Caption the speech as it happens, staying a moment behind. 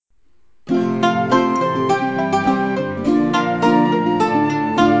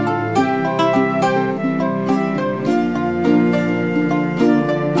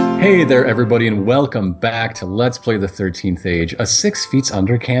Hey there, everybody, and welcome back to Let's Play the 13th Age, a 6 Feet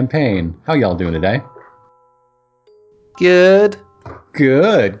Under campaign. How y'all doing today? Good.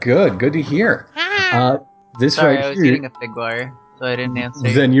 Good to hear. This Sorry, right I was here, eating a fig bar, so I didn't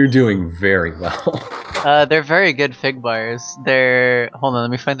answer. then you're doing very well. They're very good fig bars. Hold on,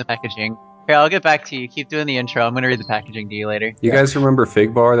 let me find the packaging. Here, I'll get back to you. Keep doing the intro. I'm gonna read the packaging to you later. You guys remember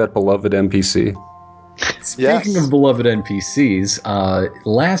Figbar, that beloved NPC? Speaking of beloved NPCs,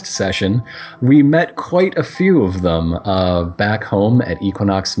 last session we met quite a few of them back home at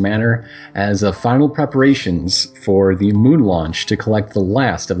Equinox Manor as final preparations for the moon launch to collect the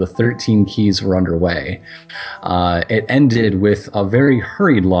last of the 13 keys were underway. It ended with a very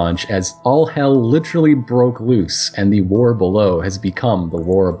hurried launch as all hell literally broke loose and the war below has become the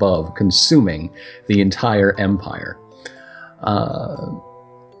war above, consuming the entire empire.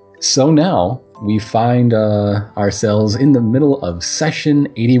 So now we find ourselves in the middle of Session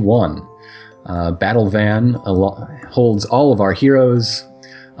 81. Battle Van holds all of our heroes,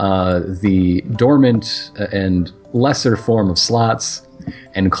 the dormant and lesser form of slots,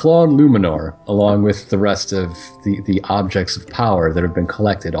 and Claude Luminor, along with the rest of the objects of power that have been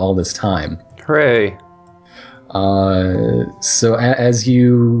collected all this time. Hooray. So as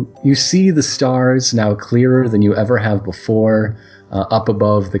you see the stars now clearer than you ever have before, up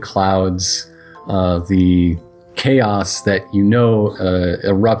above the clouds, the chaos that you know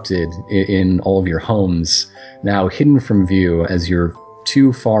erupted in all of your homes, now hidden from view as you're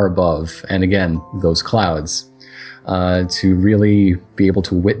too far above, and again, those clouds, to really be able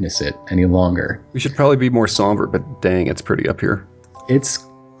to witness it any longer. We should probably be more somber, but dang, it's pretty up here. It's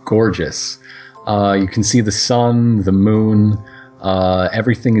gorgeous. You can see the sun, the moon,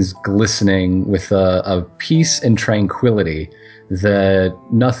 everything is glistening with a peace and tranquility that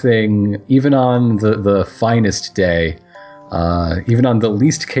nothing, even on the finest day, even on the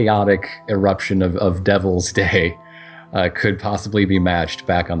least chaotic eruption of Devil's Day, could possibly be matched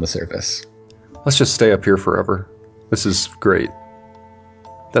back on the surface. Let's just stay up here forever. This is great.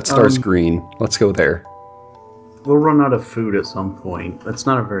 That star's green. Let's go there. We'll run out of food at some point. That's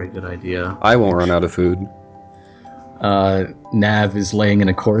not a very good idea. I won't run out of food. Nav is laying in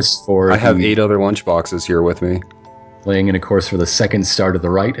a course for... I have 8 other lunchboxes here with me. Laying in a course for the second star to the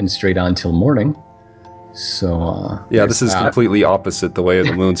right and straight on till morning. So, yeah, this is completely opposite the way of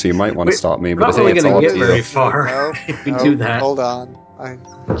the moon, so you might want to stop me. But We're it's not all going up to to get very you. far if we do that. Hold on.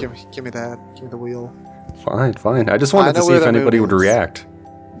 Give me that. Give me the wheel. Fine. I just wanted to see if anybody would react.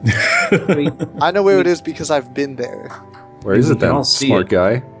 I know where it is because I've been there. Where is it then, smart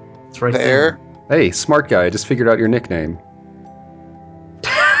guy? It's right there. Hey, smart guy, I just figured out your nickname.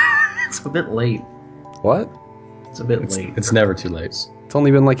 It's a bit late. What? It's a bit late. It's never too late. It's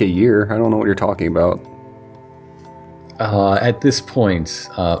only been like a year. I don't know what you're talking about. At this point,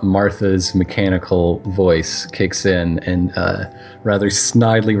 Martha's mechanical voice kicks in and rather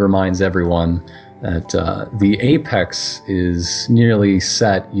snidely reminds everyone that the apex is nearly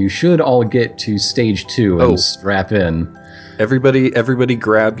set. You should all get to stage 2 and strap in. Everybody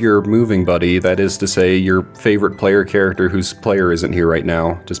grab your moving buddy, that is to say your favorite player character whose player isn't here right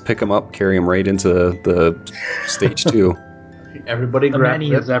now. Just pick him up, carry him right into the stage 2. Everybody grab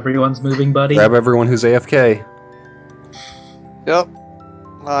Manny is everyone's moving buddy. Grab everyone who's AFK. Yep.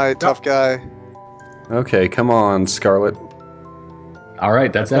 Alright, tough guy. Okay, come on, Scarlet. All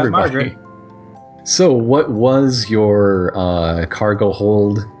right, that's everybody. Margaret. So what was your cargo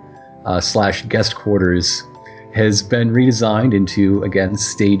hold / guest quarters has been redesigned into, again,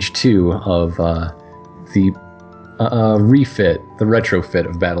 stage 2 of the refit, the retrofit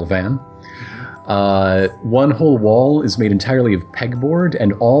of Battle Van. One whole wall is made entirely of pegboard,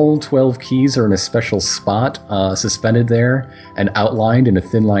 and all 12 keys are in a special spot suspended there and outlined in a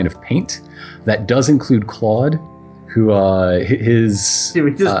thin line of paint. That does include Claude, who his... Did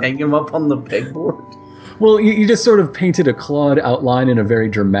we just hang him up on the pegboard? Well, you just sort of painted a Claude outline in a very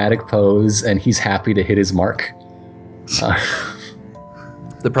dramatic pose, and he's happy to hit his mark.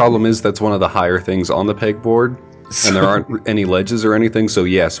 The problem is that's one of the higher things on the pegboard, and there aren't any ledges or anything, so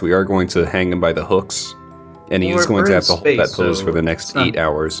yes, we are going to hang him by the hooks, and he is going to have to hold that pose for the next 8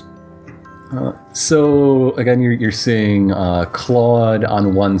 hours. So, again, you're seeing Claude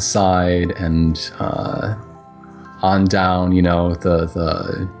on one side, and on down, you know,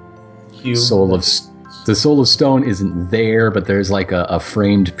 the soul of... The Soul of Stone isn't there, but there's like a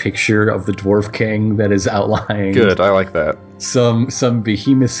framed picture of the Dwarf King that is outlined. Good, I like that. Some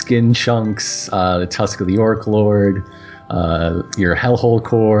behemoth skin chunks, the Tusk of the Orc Lord, your Hellhole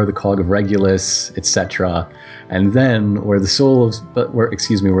Core, the Cog of Regulus, etc. And then where the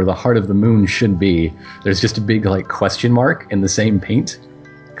Heart of the Moon should be, there's just a big like question mark in the same paint,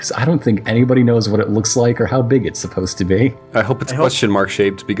 because I don't think anybody knows what it looks like or how big it's supposed to be. I hope it's question mark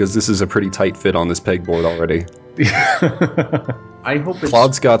shaped because this is a pretty tight fit on this pegboard already. I hope it's...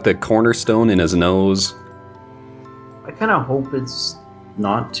 Claude's got the cornerstone in his nose. I kind of hope it's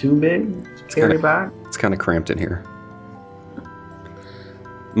not too big to carry back. It's kind of cramped in here.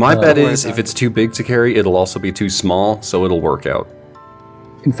 My bet is if it's too big to carry, it'll also be too small, so it'll work out.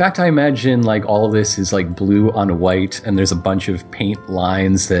 In fact, I imagine like all of this is like blue on white, and there's a bunch of paint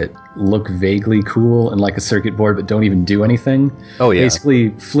lines that look vaguely cool and like a circuit board, but don't even do anything. Oh yeah.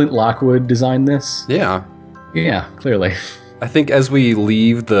 Basically, Flint Lockwood designed this. Yeah. Yeah, clearly. I think as we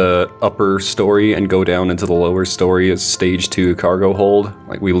leave the upper story and go down into the lower story as stage 2 cargo hold,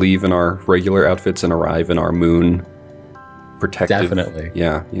 like we leave in our regular outfits and arrive in our moon protective. Definitely.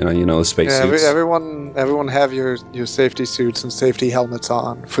 Yeah, you know the space suits. Everyone have your safety suits and safety helmets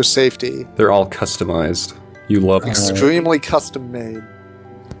on for safety. They're all customized. You love extremely custom made.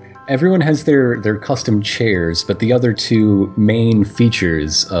 Everyone has their custom chairs, but the other two main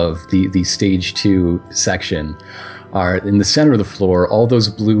features of the stage 2 section are in the center of the floor. All those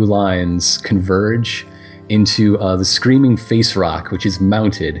blue lines converge into the Screaming Face Rock, which is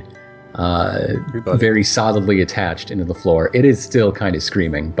mounted very solidly attached into the floor. It is still kind of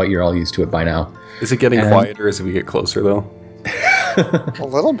screaming, but you're all used to it by now. Is it getting quieter as we get closer, though? A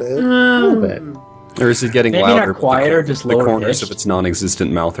little bit. A little bit. Or is it getting louder? Not quieter, just lower. The corners pitched? of its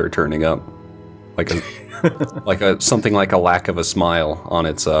non-existent mouth are turning up, like something like a lack of a smile on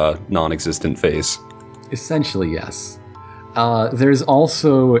its non-existent face. Essentially, yes. There's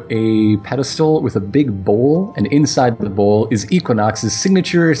also a pedestal with a big bowl, and inside the bowl is Equinox's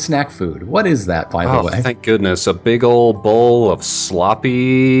signature snack food. What is that, by the way? Thank goodness. A big old bowl of sloppy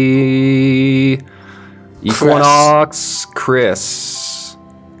Equinox Chris.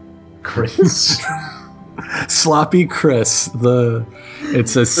 Sloppy Chris.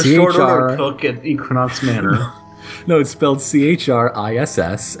 It's a CHR. Short order cook at Equinox Manor. No, it's spelled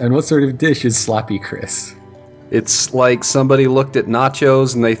CHRISS. And what sort of dish is Sloppy Chris? It's like somebody looked at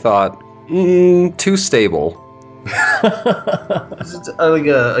nachos and they thought, too stable. Let's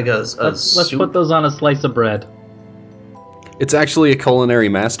put those on a slice of bread. It's actually a culinary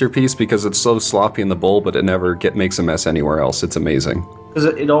masterpiece because it's so sloppy in the bowl, but it never makes a mess anywhere else. It's amazing. Because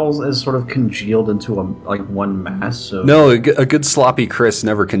it all is sort of congealed into one mass. So no, a good sloppy Chris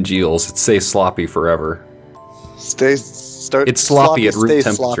never congeals. It stays sloppy forever. It's sloppy at room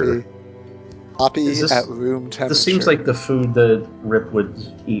temperature. Sloppy at room temperature. This seems like the food that Rip would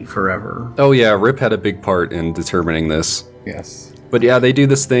eat forever. Oh yeah, Rip had a big part in determining this. Yes. But yeah, they do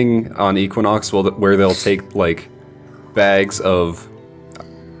this thing on Equinox where they'll take like bags of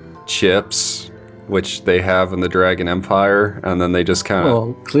chips, which they have in the Dragon Empire, and then they just kind of...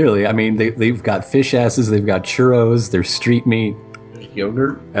 Well, clearly, I mean, they've got fish asses, they've got churros, there's street meat.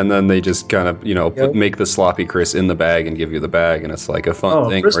 Yogurt. And then they just kind of, make the sloppy Chris in the bag and give you the bag, and it's like a fun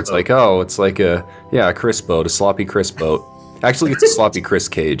thing where it's like, it's like a Chris boat, a sloppy Chris boat. Actually, it's a sloppy Chris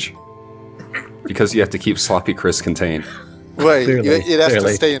cage. Because you have to keep sloppy Chris contained. Right, it has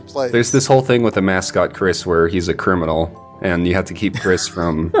to stay in place. There's this whole thing with the mascot Chris where he's a criminal, and you have to keep Chris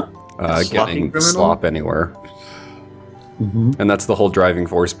from getting slop anywhere. Mm-hmm. And that's the whole driving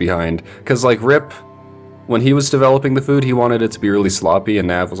force behind. Because, like, Rip, when he was developing the food, he wanted it to be really sloppy, and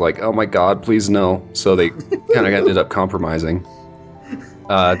Nav was like, oh my god, please no. So they kind of ended up compromising.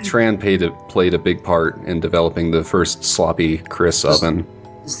 Tran played a big part in developing the first sloppy Chris oven.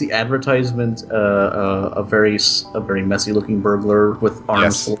 Is the advertisement a very messy looking burglar with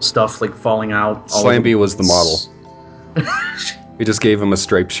arms full of stuff like falling out? Slamby was the model. We just gave him a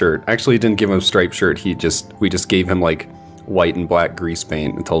striped shirt. Actually, didn't give him a striped shirt. We just gave him like white and black grease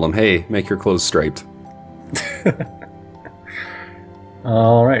paint and told him, "Hey, make your clothes striped."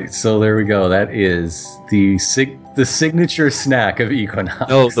 All right, so there we go. That is the signature snack of Equinox.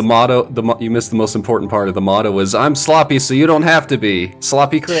 No, the motto. You missed the most important part of the motto. Is "I'm sloppy, so you don't have to be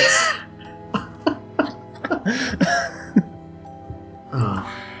sloppy, Chris."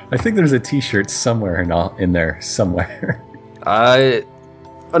 I think there's a T-shirt somewhere in there somewhere.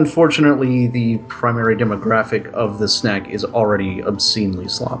 Unfortunately, the primary demographic of the snack is already obscenely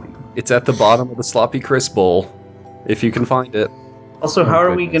sloppy. It's at the bottom of the sloppy Chris bowl, if you can find it. Also, how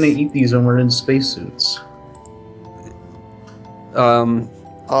are we going to eat these when we're in spacesuits?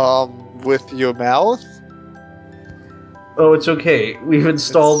 With your mouth? Oh, it's okay. We've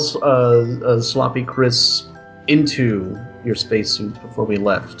installed a sloppy Chris into your spacesuit before we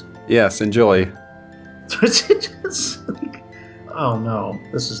left. Yes, enjoy. Oh no,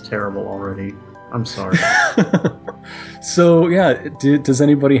 this is terrible already. I'm sorry. So yeah, does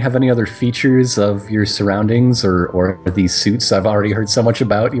anybody have any other features of your surroundings or these suits I've already heard so much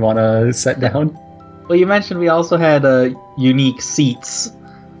about you want to set down? Well, you mentioned we also had unique seats.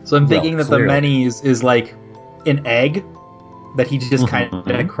 So I'm thinking that clearly. the Menes is like an egg that he just kind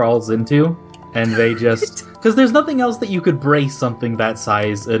of crawls into. And they just... Because there's nothing else that you could brace something that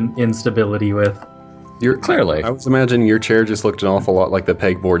size and instability with. Clearly. I was imagining your chair just looked an awful lot like the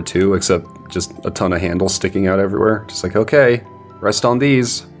pegboard too, except just a ton of handles sticking out everywhere. Just like, okay, rest on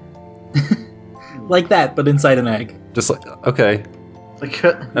these. Like that, but inside an egg. Just like, okay.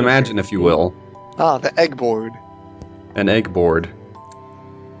 Imagine, if you will, the egg board. an egg board,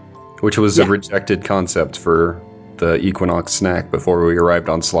 which was a rejected concept for the Equinox snack before we arrived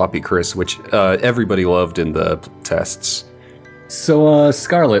on Sloppy Chris, which everybody loved in the tests. So,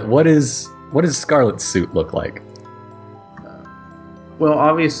 Scarlet, what does Scarlet's suit look like? Well,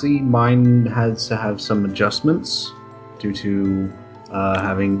 obviously, mine has to have some adjustments due to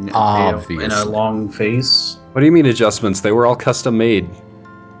having a tail and a long face. What do you mean adjustments? They were all custom made,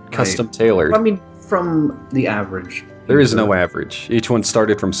 custom tailored. I mean, from the average. There is no average. Each one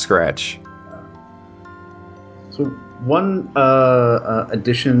started from scratch. So one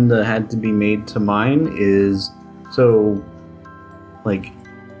addition that had to be made to mine is like,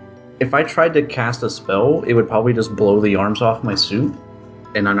 if I tried to cast a spell, it would probably just blow the arms off my suit,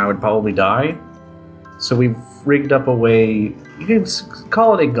 and then I would probably die. So we've rigged up a way, you can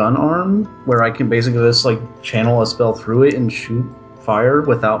call it a gun arm, where I can basically just like channel a spell through it and shoot fire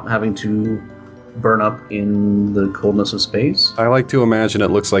without having to burn up in the coldness of space. I like to imagine it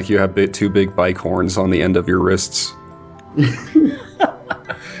looks like you have two big bike horns on the end of your wrists.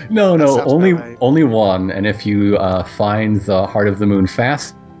 No, only one. And if you find the Heart of the Moon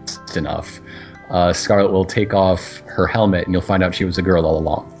fast enough, Scarlet will take off her helmet, and you'll find out she was a girl all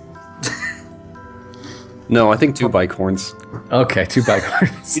along. No, I think 2 bike horns. Okay, 2 bike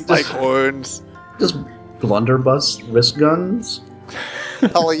horns. Bike horns. Just blunderbuss wrist guns.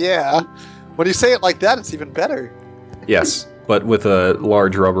 Oh yeah. When you say it like that, it's even better. Yes, but with a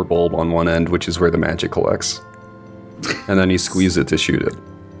large rubber bulb on one end, which is where the magic collects. And then you squeeze it to shoot it.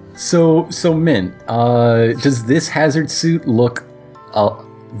 So Mint, does this hazard suit look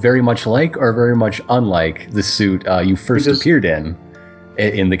very much like or very much unlike the suit you first appeared in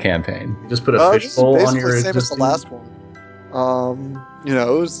the campaign? You just put a fishbowl on your same as the last one.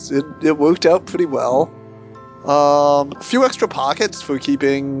 It worked out pretty well. A few extra pockets for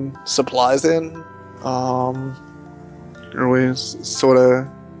keeping supplies in. We sort of,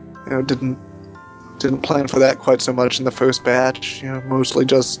 didn't plan for that quite so much in the first batch. Mostly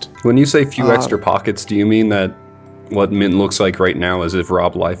just. When you say few extra pockets, do you mean that what Mint looks like right now is if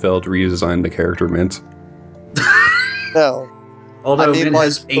Rob Liefeld redesigned the character Mint? No. Although I mean, Mint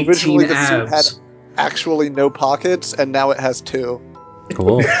has 18 originally the suit abs. had actually no pockets, and now it has 2.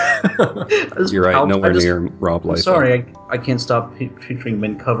 Cool. You're right, nowhere near Rob Liefeld. Sorry, I can't stop picturing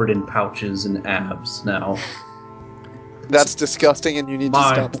Mint covered in pouches and abs now. That's disgusting, and you need to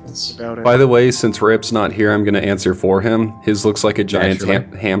stop about it. By the way, since Rip's not here, I'm going to answer for him. His looks like a giant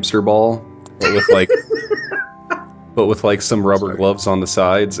hamster ball, but with like some rubber gloves on the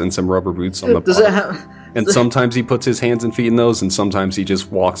sides and some rubber boots on the bottom. And sometimes he puts his hands and feet in those, and sometimes he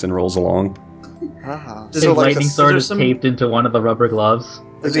just walks and rolls along. His lightning sword is taped into one of the rubber gloves.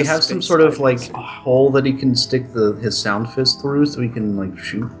 Does he have some sort of hole that he can stick his sound fist through so he can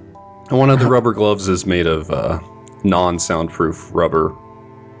shoot? And one of the rubber gloves is made of non-soundproof rubber.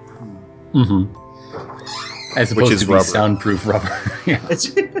 Mm-hmm. As opposed to be soundproof rubber. Yeah.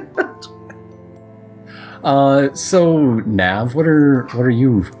 So Nav, what are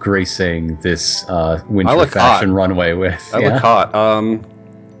you gracing this winter fashion runway with? I look hot.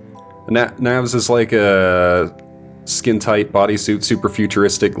 Nav's is like a skin-tight bodysuit, super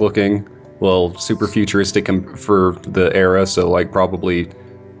futuristic looking. Well, super futuristic for the era, so probably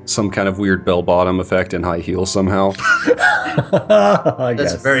some kind of weird bell-bottom effect and high heels somehow.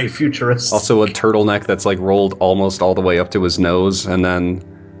 That's very futuristic. Also a turtleneck that's rolled almost all the way up to his nose, and then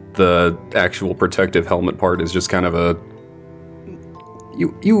the actual protective helmet part is just kind of a...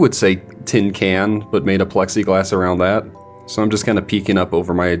 You would say tin can, but made of plexiglass around that. So I'm just kind of peeking up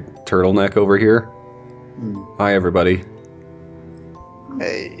over my turtleneck over here. Hi, everybody.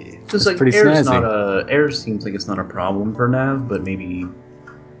 Hey. Just pretty snazzy. Air seems like it's not a problem for Nav, but maybe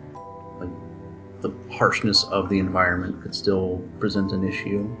the harshness of the environment could still present an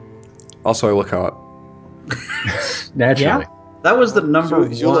issue. Also, I look hot. Naturally. Yeah. That was the number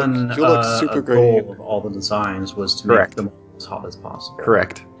You one look super goal great. of all the designs, was to make them as hot as possible.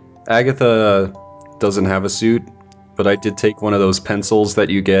 Correct. Agatha doesn't have a suit, but I did take one of those pencils that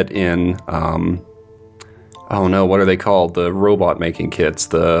you get in, oh no, what are they called? The robot making kits,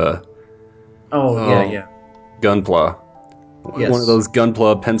 the Yeah. Gunpla. Yes. One of those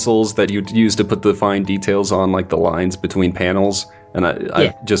Gunpla pencils that you'd use to put the fine details on, like the lines between panels. And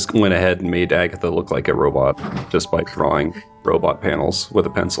I just went ahead and made Agatha look like a robot just by drawing robot panels with a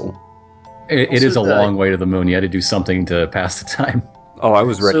pencil. It is a long way to the moon. You had to do something to pass the time. Oh, I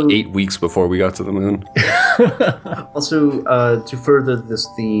was ready So- 8 weeks before we got to the moon. Also, to further this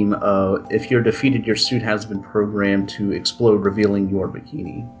theme, if you're defeated, your suit has been programmed to explode, revealing your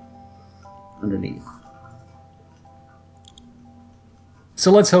bikini underneath. So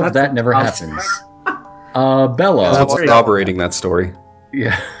let's hope That's that never awesome. happens. Bella. That's what's corroborating that story.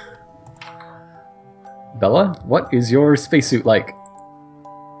 Yeah. Bella, what is your spacesuit like?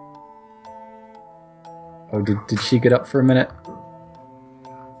 Oh, did she get up for a minute?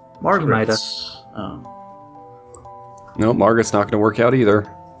 Margaret's. Oh. No, Margaret's not going to work out either.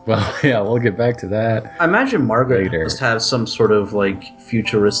 Well, yeah, we'll get back to that. I imagine Margaret Later. must have some sort of like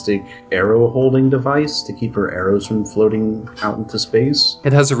futuristic arrow holding device to keep her arrows from floating out into space.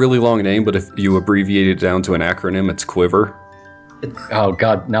 It has a really long name, but if you abbreviate it down to an acronym, it's Quiver. Oh,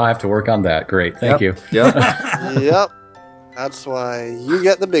 God, now I have to work on that. Great, thank you. Yep. Yep. That's why you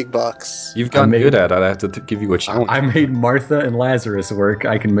get the big bucks. You've gotten made- good at it. I have to give you a challenge. I made Martha and Lazarus work.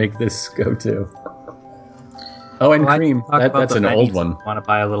 I can make this go too. Oh, and Well, I Cream. talk about That's the an Bennies. old one. Want to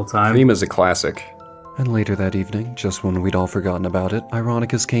buy a little time? Cream is a classic. And later that evening, just when we'd all forgotten about it,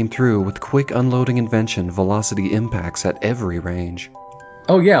 Ironicus came through with quick unloading invention velocity impacts at every range.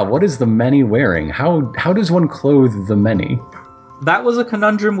 Oh, yeah, what is the many wearing? How does one clothe the many? That was a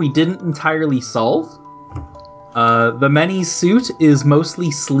conundrum we didn't entirely solve. The many suit is mostly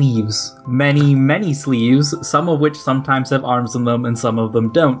sleeves. Many sleeves, some of which sometimes have arms in them and some of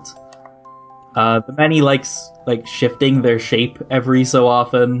them don't. The many likes shifting their shape every so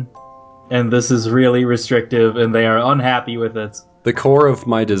often, and this is really restrictive, and they are unhappy with it. The core of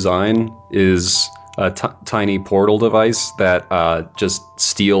my design is a tiny portal device that just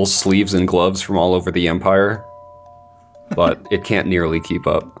steals sleeves and gloves from all over the Empire, but it can't nearly keep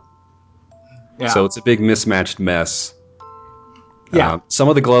up. Yeah. So it's a big mismatched mess. Yeah. Some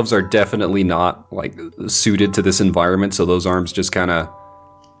of the gloves are definitely not like suited to this environment, so those arms just kind of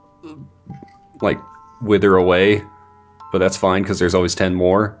like wither away. But that's fine because there's always 10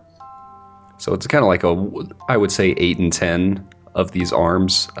 more. So it's kind of like I would say 8 and 10 of these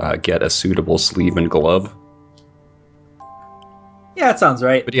arms get a suitable sleeve and glove. Yeah, that sounds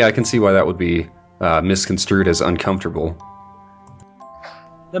right. But yeah, I can see why that would be misconstrued as uncomfortable.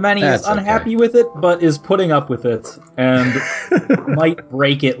 The many is That's okay. unhappy with it, but is putting up with it, and might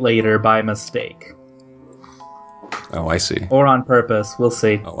break it later by mistake. Oh, I see. Or on purpose, we'll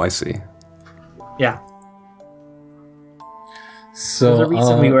see. Oh, I see. Yeah. So, There's a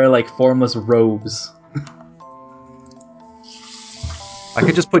reason we wear, formless robes. I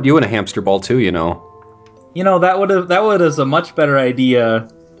could just put you in a hamster ball too, you know. You know, that would have a much better idea,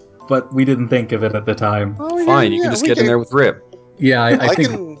 but we didn't think of it at the time. Oh, Fine, you can just get in there with Rip. yeah, I I think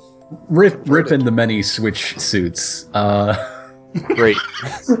can. Rip and the many switch suits. Great.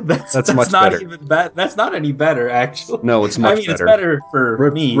 That's much not better. even bad. That's not any better, actually. No, it's much I mean, better. it's better for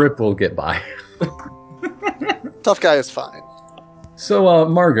Rip, me. Rip will get by. Tough guy is fine. So,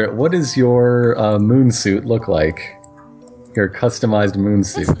 Margaret, what does your moon suit look like? Your customized moon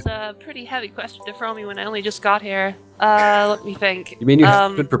This suit. is a pretty heavy question to throw me when I only just got here. Let me think. You mean you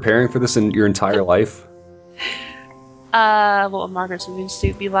haven't been preparing for this in your entire life? What would Margaret's moon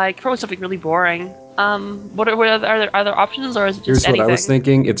suit be like? Probably something really boring. What are there other options, or is it Here's just anything? what I was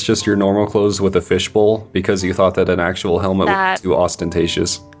thinking. It's just your normal clothes with a fishbowl because you thought that an actual helmet would That- be too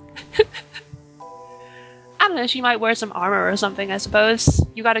ostentatious. I don't know. She might wear some armor or something. I suppose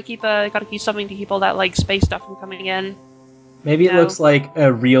you gotta keep something to keep all that space stuff from coming in. Maybe it No. looks like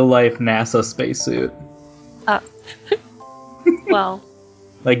a real life NASA spacesuit, Well,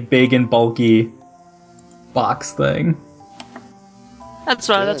 like big and bulky box thing. that's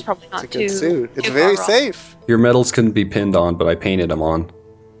Good. probably It's not a too. good suit. It's too very far wrong. safe. Your medals couldn't be pinned on, but I painted them on.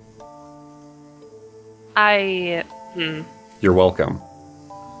 You're welcome.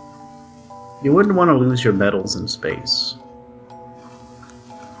 You wouldn't want to lose your medals in space.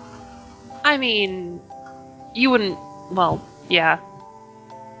 I mean, you wouldn't. Well, yeah.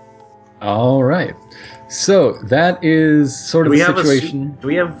 All right. So that is sort Do of we the have situation. Do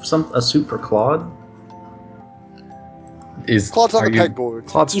we have a suit for Claude? Claude's on are the you- pegboard.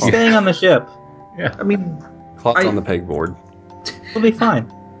 Claude's He's fine. staying on the ship. I mean, Claude's I- on the pegboard. We'll be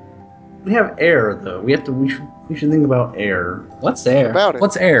fine. we have air though. We should think about air. What's there? About it.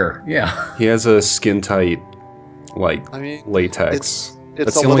 What's air? Yeah. He has a skin tight like I mean, latex. It's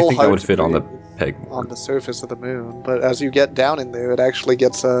That's a the only little thing that hard would to fit on the breathe peg. on the surface of the moon, but as you get down in there, it actually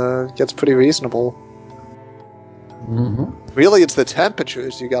gets pretty reasonable. Really, it's the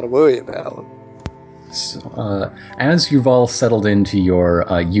temperatures you got to worry about. So, as you've all settled into your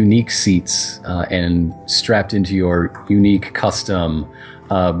unique seats and strapped into your unique custom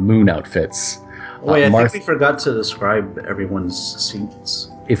moon outfits, Wait, I Marth- think we forgot to describe everyone's seats.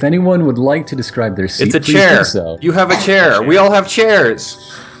 if anyone would like to describe their seat, It's a please chair. do so. You have a chair. We all have chairs.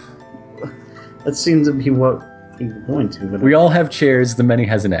 That seems to be what we're going to. But We all have chairs. The many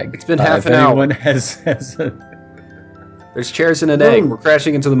has an egg. It's been half if an hour. anyone has a... There's chairs and an egg. We're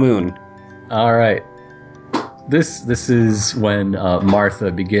crashing into the moon. All right. This is when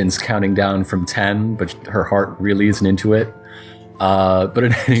Martha begins counting down from 10, but her heart really isn't into it. But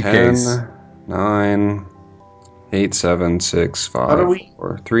in any 10, case, 9, 8, 7, 6, 5, do we-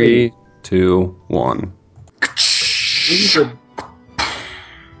 4, 3, 2, 1.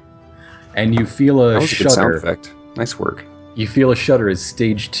 and you feel a That was a good sound shudder. effect. Nice work. You feel a shudder as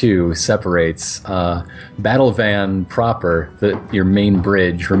stage 2 separates. Battle Van proper, your main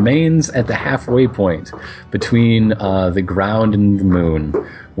bridge, remains at the halfway point between the ground and the moon,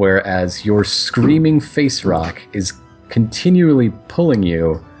 whereas your screaming face rock is continually pulling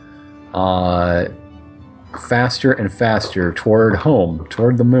you faster and faster toward home,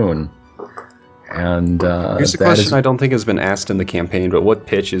 toward the moon. And Here's a that question is- I don't think has been asked in the campaign, but what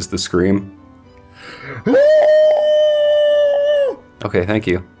pitch is the scream? Okay, thank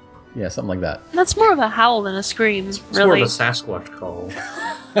you. Yeah, something like that. That's more of a howl than a scream, It's more really. of a Sasquatch call.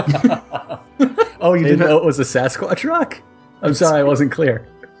 Oh, you didn't know it was a Sasquatch rock? I'm sorry, I wasn't clear.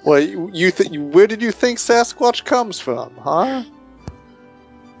 Well, where did you think Sasquatch comes from, huh?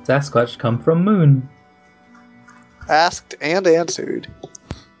 Sasquatch come from moon. Asked and answered.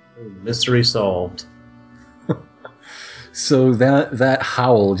 Mystery solved. So that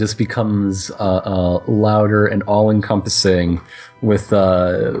howl just becomes louder and all-encompassing, with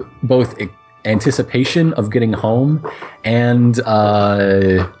both anticipation of getting home and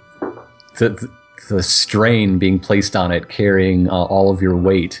the strain being placed on it, carrying all of your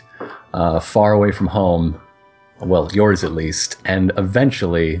weight far away from home. Well, yours at least, and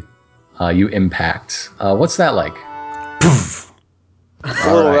eventually you impact. What's that like? It's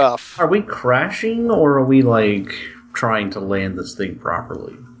a little rough. Are we crashing, or are we, like, trying to land this thing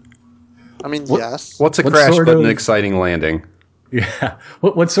properly? I mean, yes. What's a What crash sort but an of- exciting landing? Yeah.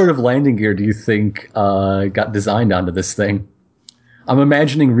 What sort of landing gear do you think got designed onto this thing? I'm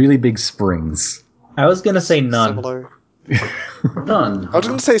imagining really big springs. I was gonna say none. Similar. None. I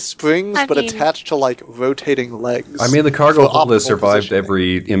didn't say springs, I but mean- attached to, like, rotating legs. I mean, the cargo for hold has optimal survived positioning.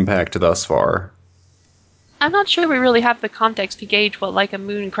 every impact thus far. I'm not sure we really have the context to gauge what like a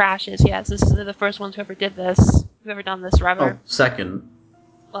moon crash is. Yes, this is the first ones who ever did this. Who've ever done this, Oh, Rever. second.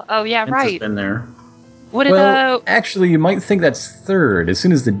 Well, oh yeah, Vince has right. been there. What did Well, actually, you might think that's third. As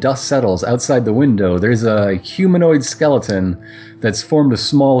soon as the dust settles outside the window, there's a humanoid skeleton that's formed a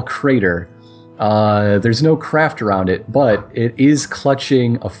small crater. There's no craft around it, but it is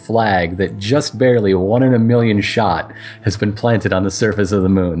clutching a flag that just barely 1 in a million shot has been planted on the surface of the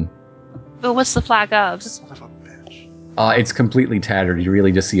moon. but what's the flag of? Son of a bitch. It's completely tattered. You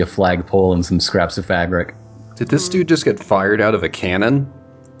really just see a flagpole and some scraps of fabric. Did this dude just get fired out of a cannon?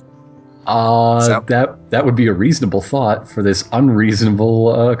 That would be a reasonable thought for this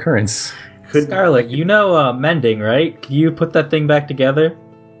unreasonable occurrence. Could Scarlet, you know mending, right? Can you put that thing back together?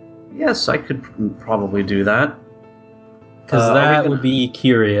 Yes, I could probably do that. Because Are we that gonna- would be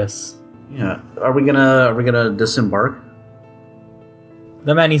curious. Yeah. Are we gonna disembark?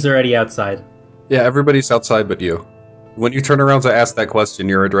 The Manny's already outside. Yeah, everybody's outside but you. When you turn around to ask that question,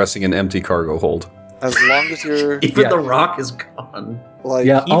 you're addressing an empty cargo hold. As long as you're, Even Yeah. the rock is gone. like,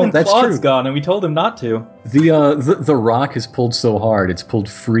 Yeah, Even that's Claude's true. gone, and we told him not to. The rock is pulled so hard it's pulled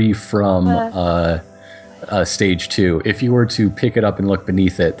free from stage 2. If you were to pick it up and look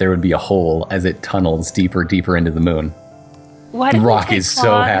beneath it, there would be a hole as it tunnels deeper into the moon. Why The did we rock take is so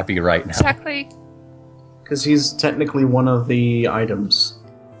Claude? happy right now. Exactly. Because he's technically one of the items.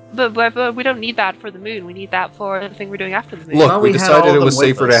 But we don't need that for the moon. We need that for the thing we're doing after the moon. Look, Well, we we had decided all it of was them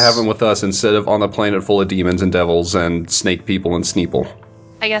with safer to us. have him with us instead of on a planet full of demons and devils and snake people and Sneeple.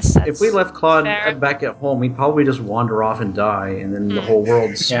 I guess that's If we left Claude fair. back at home, he'd probably just wander off and die, and then the whole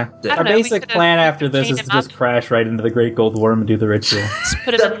world's Yeah. dead. I Our don't know, we basic could've- plan we after could've this is chained to him just crash right into the Great Gold Worm and do the ritual. Just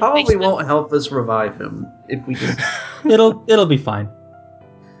put him in That the probably basement. won't help us revive him if we just. It'll be fine.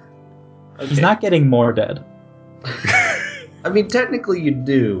 He's Okay. not getting more dead. I mean, technically, you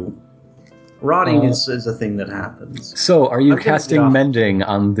do. Rotting is a thing that happens. So, are you I'm gonna get casting off. mending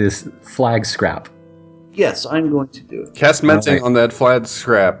on this flag scrap? Yes, I'm going to do it. Cast Mending Alright. on that flat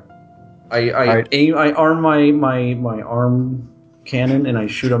scrap. I Alright. aim. I arm my arm cannon and I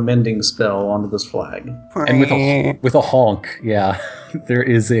shoot a mending spell onto this flag. And with a honk, yeah, there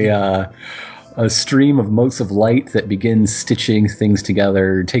is a stream of motes of light that begins stitching things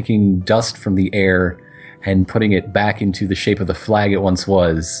together, taking dust from the air and putting it back into the shape of the flag it once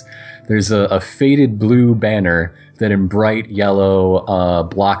was. There's a faded blue banner that in bright yellow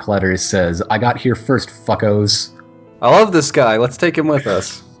block letters says, "I got here first, fuckos." I love this guy. Let's take him with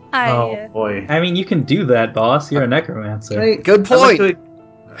us. Oh boy. I mean, you can do that, boss. You're a necromancer. Hey, Good point.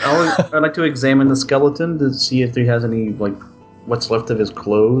 I'd like to examine the skeleton to see if he has any, like, what's left of his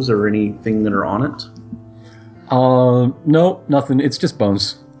clothes or anything that are on it. No, nothing. It's just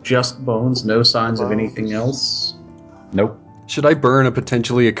bones. Just bones, no signs of anything else. Nope. Should I burn a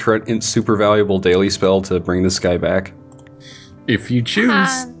potentially super valuable daily spell to bring this guy back? If you choose.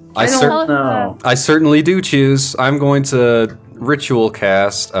 I don't know. I certainly do choose. I'm going to ritual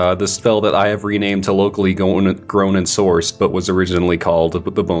cast the spell that I have renamed to locally grown and sourced, but was originally called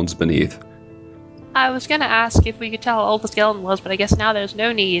the Bones Beneath. I was gonna ask if we could tell how old the skeleton was, but I guess now there's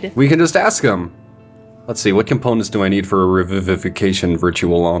no need. We can just ask him. Let's see, what components do I need for a revivification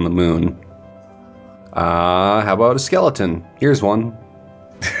ritual on the moon? How about a skeleton? Here's one.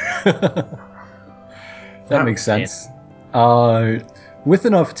 That makes sense. With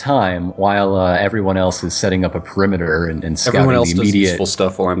enough time, while everyone else is setting up a perimeter and scouting Everyone else the does immediate, useful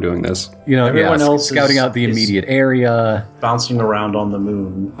stuff while I'm doing this. Everyone else scouting out the is immediate area, bouncing around on the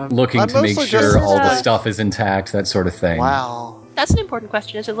moon. looking I'm to make mostly sure just- all the stuff is intact, that sort of thing. Wow. That's an important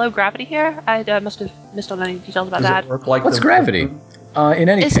question. Is it low gravity here? I must have missed on any details about Does that. it work like What's the gravity? In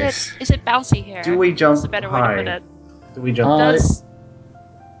any Is case, it bouncy here? Do we jump That's a better way high? to put it. Do we jump? Does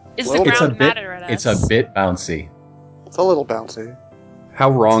is the Well, it's a ground bit. matter at us? It's a bit bouncy. It's a little bouncy. How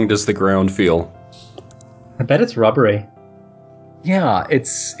wrong does the ground feel? I bet it's rubbery. Yeah,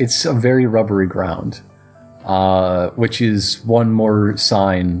 it's a very rubbery ground, which is one more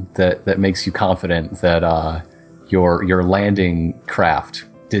sign that makes you confident that your landing craft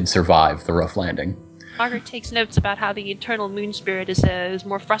did survive the rough landing. Margaret takes notes about how the internal moon spirit is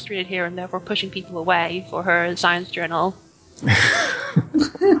more frustrated here and therefore pushing people away for her science journal.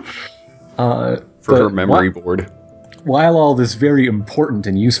 For But her memory board. While all this very important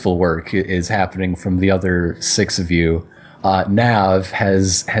and useful work is happening from the other six of you, Nav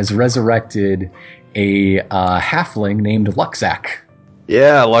has resurrected a halfling named Luxac.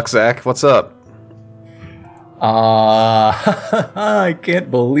 Yeah, Luxac, what's up? I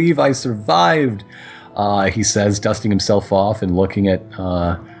can't believe I survived, he says, dusting himself off and looking at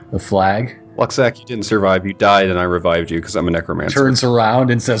the flag. Luxac, you didn't survive, you died and I revived you because I'm a necromancer. Turns around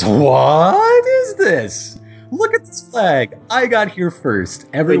and says, "What is this? Look at this flag. I got here first.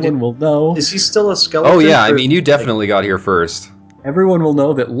 Everyone will know. Is he still a skeleton? Oh yeah, I or- mean, you definitely got here first. Everyone will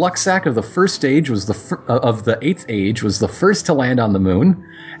know that Luxac of the first age was of the eighth age was the first to land on the moon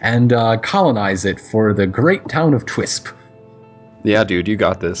and colonize it for the great town of Twisp." Yeah, dude, you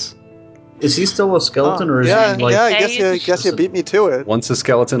got this. Is he still a skeleton, or is yeah, he like? yeah. I guess you beat me to it. Once a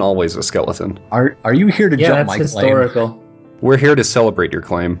skeleton, always a skeleton. Are you here to Yeah, jump that's my claim? historical. We're here to celebrate your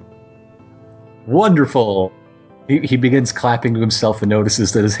claim. Wonderful. He begins clapping to himself and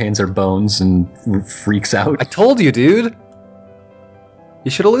notices that his hands are bones and freaks I out. told you, dude. You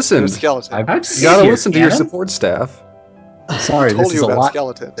should have You're a listened. skeleton. I'm You gotta listen to your support staff. sorry. told This is you a about lot.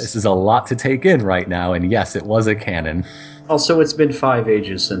 skeletons. This is a lot to take in right now. And yes, it was a cannon. Also, it's been 5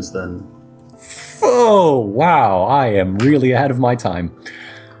 ages since then. Oh, wow, I am really ahead of my time.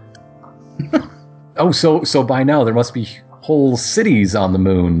 Oh, so by now there must be whole cities on the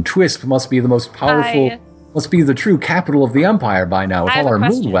moon. Twisp must be the most powerful, must be the true capital of the Empire by now, with I have all a our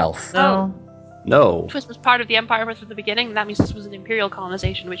question. moon wealth. Oh, No. Twist was part of the Empire from the beginning. That means this was an Imperial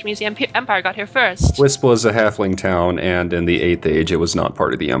colonization, which means the Empire got here first. Wisp was a halfling town, and in the 8th Age, it was not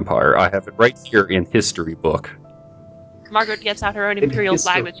part of the Empire. I have it right here in history book. Margaret gets out her own It Imperial is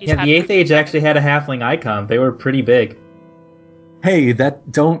flag the- that she's Yeah, had. the 8th Age actually had a halfling icon. They were pretty big. Hey,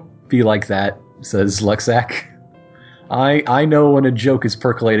 don't be like that, says Luxac. I know when a joke is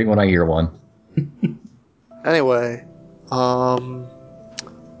percolating when I hear one. Anyway,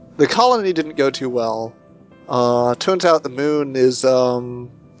 the colony didn't go too well. Turns out the moon is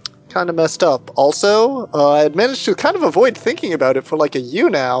kind of messed up. Also, I had managed to kind of avoid thinking about it for like a year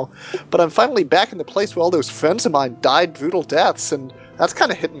now, but I'm finally back in the place where all those friends of mine died brutal deaths, and that's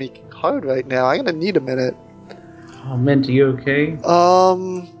kind of hitting me hard right now. I'm gonna need a minute. Oh, Mint, are you okay?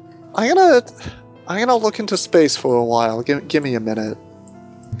 I'm gonna look into space for a while. Give me a minute.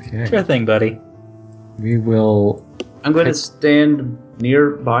 Okay. Sure thing, buddy. We will. I'm going to stand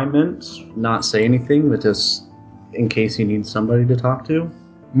nearby Mint, not say anything, but just in case you need somebody to talk to.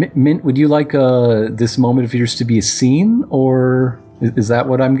 Mint, would you like this moment of yours to be a scene, or is that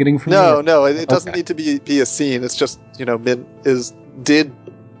what I'm getting from you? No, it doesn't need to be a scene. It's just, Mint did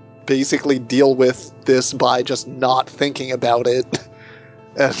basically deal with this by just not thinking about it.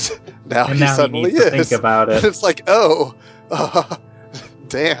 And now he suddenly needs to think about it. And it's like, oh,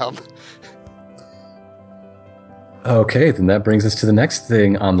 damn. Okay, then that brings us to the next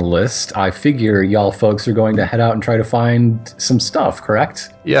thing on the list. I figure y'all folks are going to head out and try to find some stuff,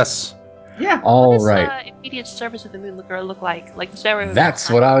 correct? Yes. Yeah. All What right. does immediate surface of the moon look like? Like the stereo. That's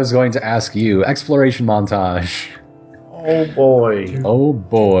what I was going to ask you. Exploration montage. Oh boy. Oh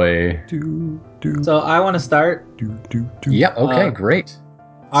boy. So I want to start. Yep, okay, great.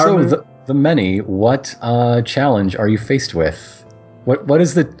 Our So moon- the many, what challenge are you faced with? What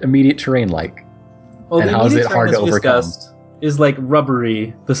is the immediate terrain like? Well, And the how is immediate it hard terrain to as overcome? discussed is like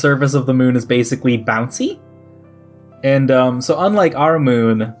rubbery. The surface of the moon is basically bouncy, and so unlike our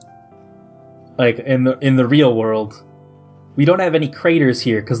moon, like in the real world, we don't have any craters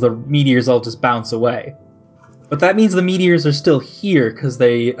here because the meteors all just bounce away. But that means the meteors are still here because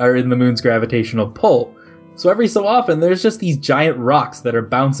they are in the moon's gravitational pull. So every so often, there's just these giant rocks that are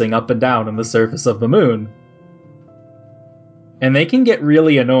bouncing up and down on the surface of the moon. And they can get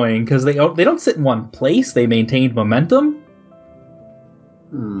really annoying because they don't sit in one place, they maintain momentum.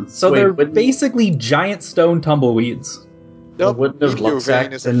 So they're wouldn't- basically giant stone tumbleweeds. Nope, wouldn't have Emu vein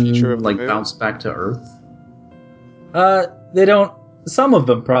Luxac is a feature of been the like moon. bounced back to Earth? They don't... Some of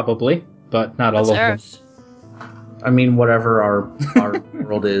them probably, but not all What's of them. Earth? I mean, whatever our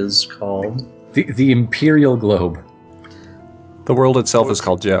world is called. The Imperial Globe. The world itself is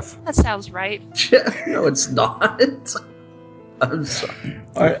called Jeff. That sounds right. No, it's not. I'm sorry.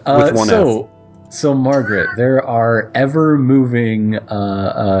 All right, With one so Margaret, there are ever-moving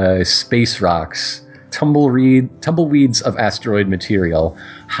space rocks, tumbleweeds of asteroid material.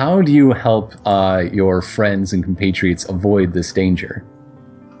 How do you help your friends and compatriots avoid this danger?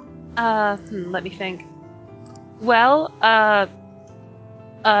 Let me think. Well,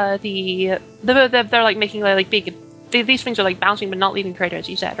 they're like making like big. These things are like bouncing but not leaving craters.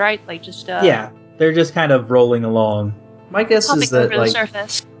 You said right? Like just Yeah, they're just kind of rolling along. My guess popping is that over the like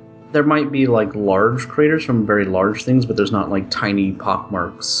surface. there might be like large craters from very large things, but there's not like tiny pock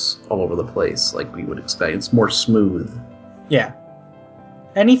marks all over the place like we would expect. It's more smooth. Yeah.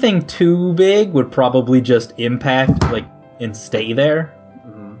 Anything too big would probably just impact, like, and stay there.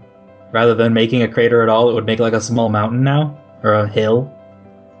 Rather than making a crater at all, it would make like a small mountain now, or a hill.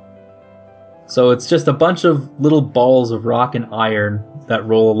 So it's just a bunch of little balls of rock and iron that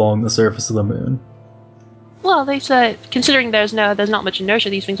roll along the surface of the moon. Well, they said considering there's not much inertia,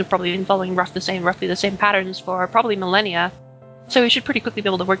 these things have probably been following roughly the same patterns for probably millennia. So we should pretty quickly be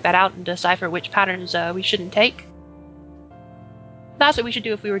able to work that out and decipher which patterns we shouldn't take. That's what we should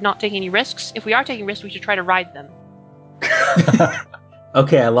do if we were not taking any risks. If we are taking risks, we should try to ride them.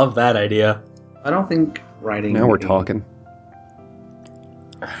 Okay, I love that idea. I don't think riding. Now we're talking.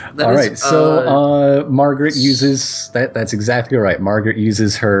 All right, so Margaret uses that. That's exactly right. Margaret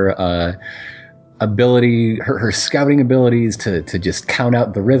uses her ability, her scouting abilities to just count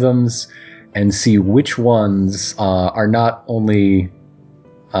out the rhythms and see which ones are not only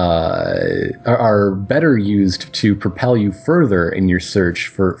are better used to propel you further in your search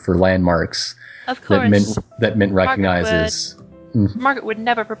for landmarks Of course, that Mint recognizes. Margaret would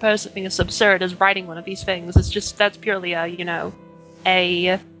never propose something as absurd as riding one of these things. It's just that's purely a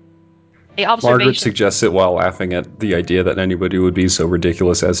observation. Margaret suggests it while laughing at the idea that anybody would be so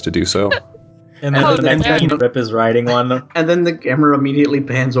ridiculous as to do so. And Oh, then there. Rip is riding one. And then the camera immediately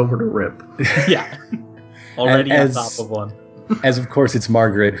pans over to Rip. Yeah. Already on As- top of one. As of course, it's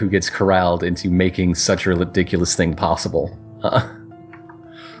Margaret who gets corralled into making such a ridiculous thing possible.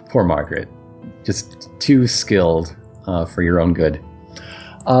 Poor Margaret, just too skilled for your own good.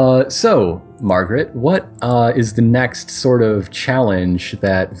 So, Margaret, what is the next sort of challenge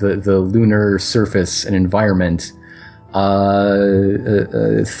that the lunar surface and environment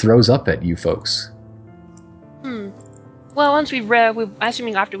throws up at you folks? Well, once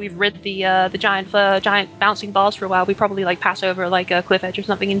assuming after we've rid the giant bouncing balls for a while, we probably like pass over like a cliff edge or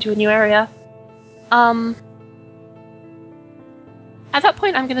something into a new area. At that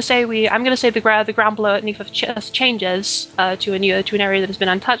point, I'm gonna say the ground below underneath us changes to an area that has been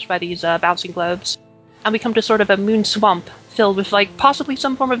untouched by these bouncing globes, and we come to sort of a moon swamp filled with like possibly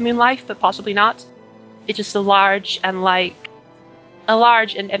some form of moon life, but possibly not. It's just a large and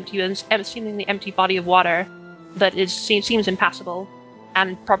empty and seemingly empty body of water that seems impassable,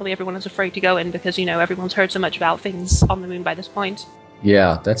 and probably everyone is afraid to go in because everyone's heard so much about things on the moon by this point.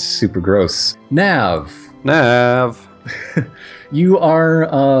 Yeah, that's super gross. Nav, Nav. you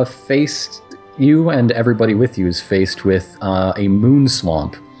are you and everybody with you is faced with a moon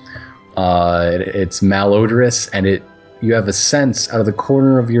swamp. It's malodorous, and you have a sense out of the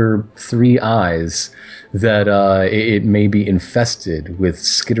corner of your 3 eyes that it may be infested with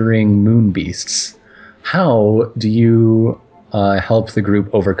skittering moon beasts. How do you help the group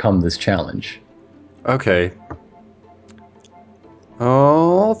overcome this challenge? Okay.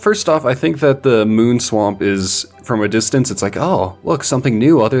 Oh, first off, I think that the moon swamp is, from a distance, it's like, oh, look, something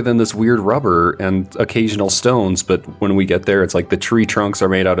new other than this weird rubber and occasional stones. But when we get there, it's like the tree trunks are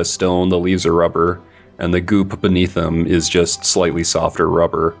made out of stone, the leaves are rubber, and the goop beneath them is just slightly softer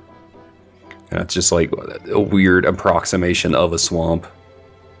rubber. And it's just like a weird approximation of a swamp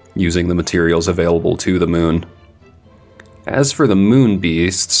using the materials available to the moon. As for the moon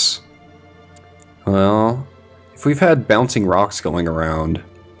beasts, well, if we've had bouncing rocks going around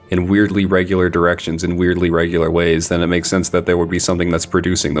in weirdly regular directions in weirdly regular ways, then it makes sense that there would be something that's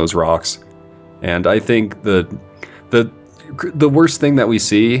producing those rocks. And I think the worst thing that we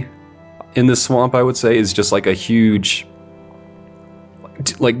see in this swamp, I would say, is just like a huge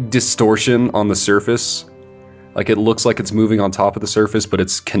like distortion on the surface. Like it looks like it's moving on top of the surface, but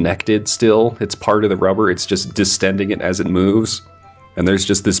it's connected still. It's part of the rubber. It's just distending it as it moves. And there's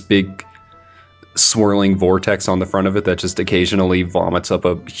just this big swirling vortex on the front of it that just occasionally vomits up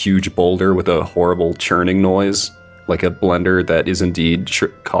a huge boulder with a horrible churning noise, like a blender that is indeed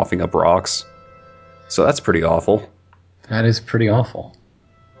coughing up rocks. So that's pretty awful. That is pretty awful.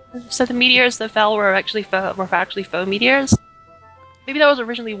 So the meteors that fell were actually faux meteors? Maybe that was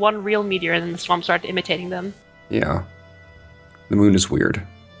originally one real meteor and then the swamp started imitating them. Yeah. The moon is weird,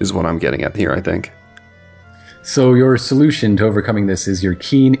 is what I'm getting at here, I think. So your solution to overcoming this is your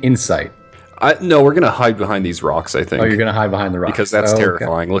keen insight. No, we're going to hide behind these rocks, I think. Oh, you're going to hide behind the rocks. Because that's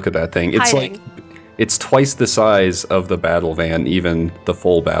terrifying. Okay. Look at that thing. It's Hiding. like, it's twice the size of the battle van, even the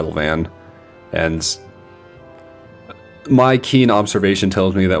full battle van. And my keen observation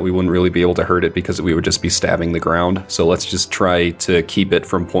tells me that we wouldn't really be able to hurt it because we would just be stabbing the ground. So let's just try to keep it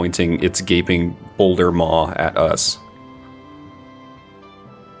from pointing its gaping boulder maw at us.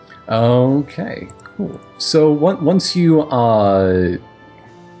 Okay, cool. So once you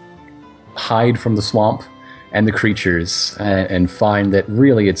hide from the swamp and the creatures and find that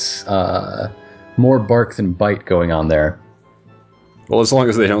really it's more bark than bite going on there. Well, as long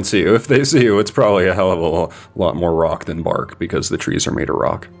as they don't see you. If they see you, it's probably a hell of a lot more rock than bark because the trees are made of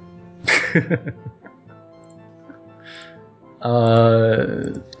rock.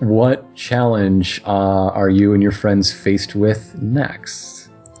 What challenge are you and your friends faced with next?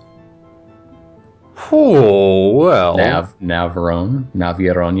 Oh, well. Navironia.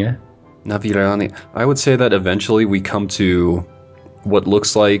 Navirani. I would say that eventually we come to what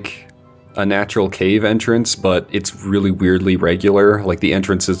looks like a natural cave entrance, but it's really weirdly regular. Like the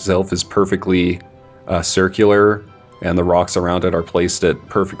entrance itself is perfectly circular, and the rocks around it are placed at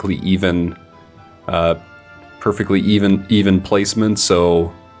perfectly even placement.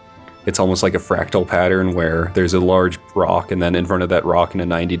 So it's almost like a fractal pattern where there's a large rock, and then in front of that rock in a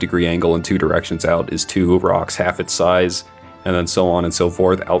 90-degree angle in 2 directions out is 2 rocks half its size, and then so on and so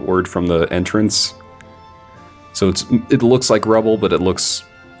forth outward from the entrance. So it looks like rubble, but it looks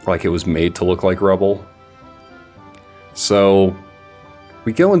like it was made to look like rubble. So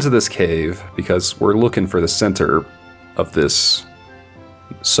we go into this cave because we're looking for the center of this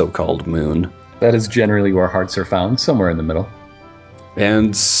so-called moon. That is generally where hearts are found, somewhere in the middle.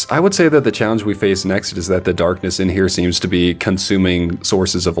 And I would say that the challenge we face next is that the darkness in here seems to be consuming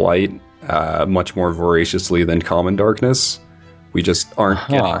sources of light much more voraciously than common darkness. We just aren't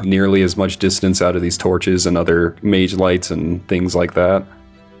getting nearly as much distance out of these torches and other mage lights and things like that.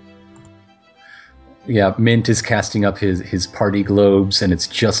 Yeah, Mint is casting up his party globes, and it's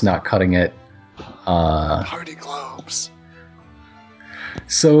just not cutting it. Party globes.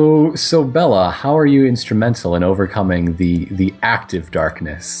 So Bella, how are you instrumental in overcoming the active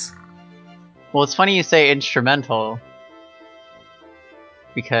darkness? Well, it's funny you say instrumental,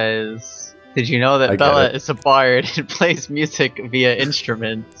 because did you know that Bella is a bard and plays music via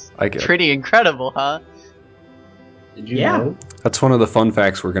instruments? I get it. Pretty incredible, huh? Did you know? That's one of the fun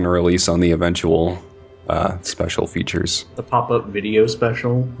facts we're going to release on the eventual special features. The pop-up video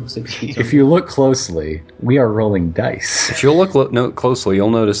special. 6 feet If you look closely, we are rolling dice. If you'll look closely,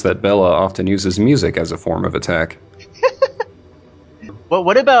 you'll notice that Bella often uses music as a form of attack. Well,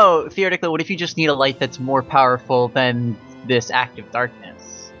 what about, theoretically, what if you just need a light that's more powerful than this active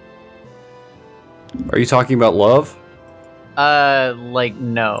darkness? Are you talking about love?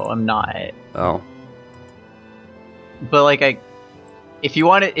 No, I'm not. Oh. But, if you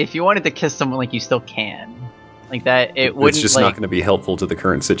wanted to kiss someone, like you still can, like that. It wouldn't. It's just like, not going to be helpful to the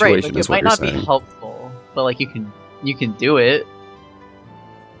current right. situation. Like, Is it what might you're not saying. be helpful, but like you can do it.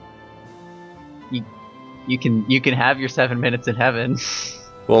 You can have your 7 minutes in heaven.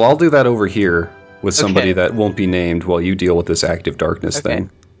 Well, I'll do that over here with somebody Okay. that won't be named while you deal with this active darkness Okay. thing.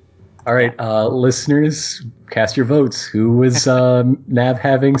 All right, listeners, cast your votes. Who was Nav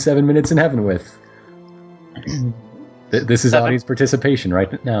having 7 minutes in heaven with? This is 7 audience participation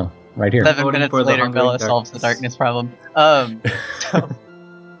right now, right here. 7 minutes minutes for the later, hungering Bella solves the darkness. darkness problem.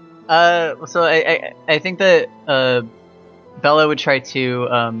 So I think that Bella would try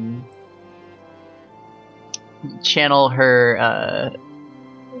to channel her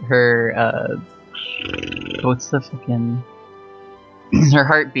what's the fucking her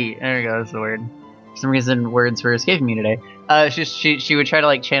heartbeat. There we go. That's the word. For some reason, words were escaping me today. She would try to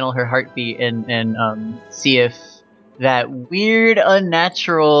like channel her heartbeat and see if that weird,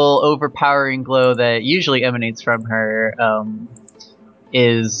 unnatural, overpowering glow that usually emanates from her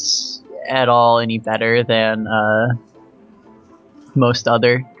is at all any better than most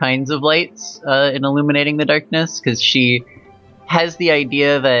other kinds of lights in illuminating the darkness, because she has the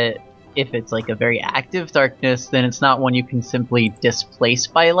idea that if it's like a very active darkness, then it's not one you can simply displace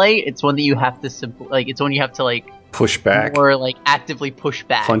by light. It's one that you have to it's one you have to like Push back. more like actively push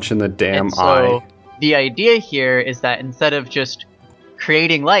back. Punch in the damn And so eye. the idea here is that instead of just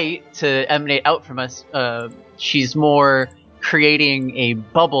creating light to emanate out from us, she's more creating a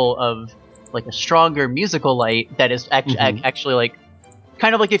bubble of like a stronger musical light that is actually like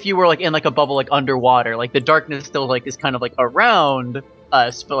kind of like if you were like in like a bubble like underwater. Like the darkness still like is kind of like around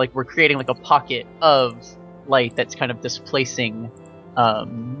us, but like we're creating like a pocket of light that's kind of displacing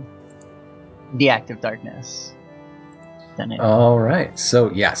the active darkness. All right, so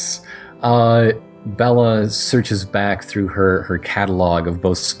yes, Bella searches back through her catalog of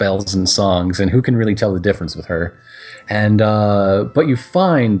both spells and songs, and who can really tell the difference with her? And but you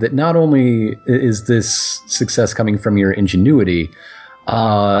find that not only is this success coming from your ingenuity,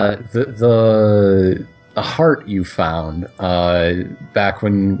 the heart you found back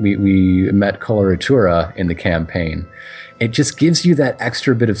when we met Coloratura in the campaign, it just gives you that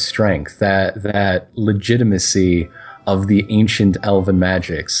extra bit of strength, that legitimacy of the ancient elven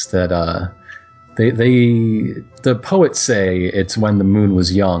magics that the poets say it's when the moon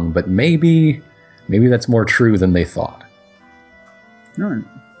was young, but maybe that's more true than they thought.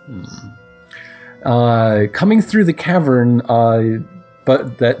 Coming through the cavern,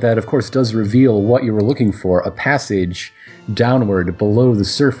 but that of course does reveal what you were looking for, a passage downward below the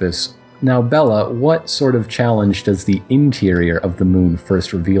surface. Now, Bella, what sort of challenge does the interior of the moon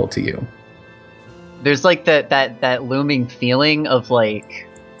first reveal to you? There's like that looming feeling of like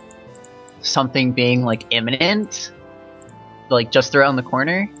something being like imminent, like just around the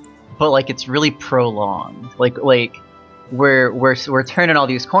corner, but like it's really prolonged. Like we're turning all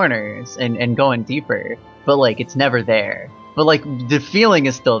these corners and going deeper, but like it's never there. But like the feeling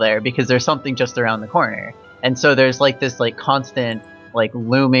is still there because there's something just around the corner, and so there's like this like constant like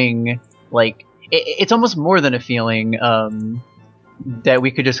looming like it's almost more than a feeling. That we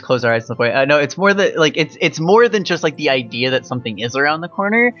could just close our eyes and look away. No, it's more that like it's more than just like the idea that something is around the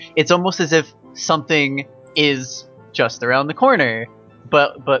corner. It's almost as if something is just around the corner,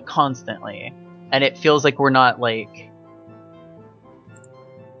 but constantly, and it feels like we're not like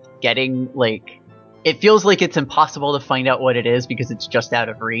getting like. It feels like it's impossible to find out what it is because it's just out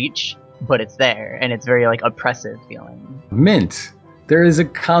of reach, but it's there, and it's very like oppressive feeling. Mint. There is a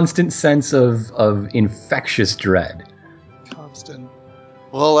constant sense of infectious dread. Constant.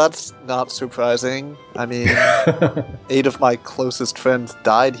 Well, that's not surprising. I mean, 8 of my closest friends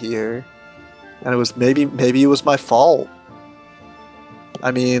died here, and it was maybe it was my fault.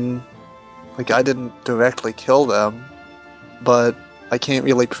 I mean, like I didn't directly kill them, but I can't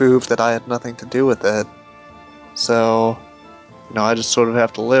really prove that I had nothing to do with it. So, I just sort of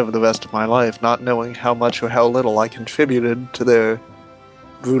have to live the rest of my life not knowing how much or how little I contributed to their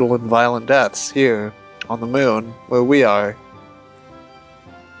brutal and violent deaths here on the moon, where we are.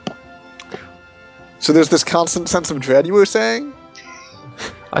 So there's this constant sense of dread you were saying?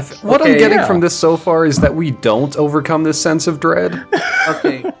 What I'm getting from this so far is that we don't overcome this sense of dread.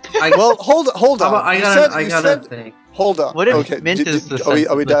 Okay. Well, hold on. I gotta think. Hold on. What if okay. Mint is the are we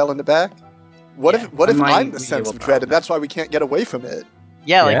sense of dialing it back? What Yeah. if I I'm the might sense be of able dread, to- and that's why we can't get away from it?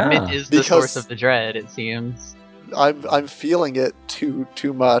 Yeah, like Yeah. Mint is the Because- source of the dread. It seems I'm feeling it too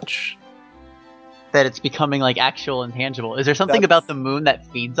much. that it's becoming like actual and tangible. Is there something That's- about the moon that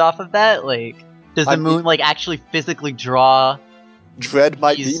feeds off of that? Like, does the I mean- moon like actually physically draw? Dread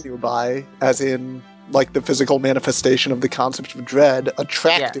might be He's- nearby, as in like the physical manifestation of the concept of dread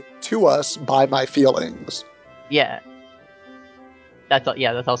attracted to us by my feelings. Yeah. That's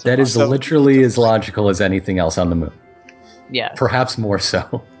also That is So- literally as logical as anything else on the moon. yeah. Perhaps more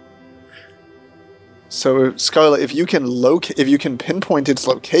so. So, Scarlet, if you can pinpoint its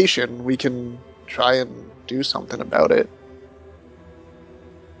location, we can try and do something about it.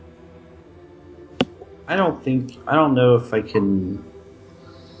 I don't know if I can.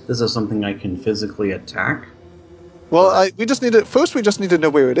 This is something I can physically attack. Well, we just need to know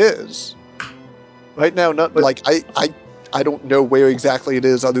where it is. Right now, I don't know where exactly it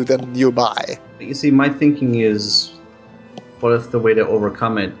is other than nearby. You see, my thinking is, what if the way to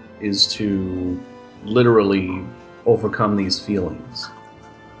overcome it is to literally overcome these feelings,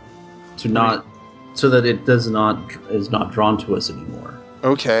 so that it is not drawn to us anymore.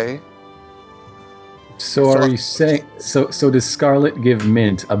 Okay. So are you saying... So does Scarlet give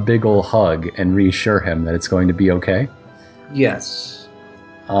Mint a big ol' hug and reassure him that it's going to be okay? Yes.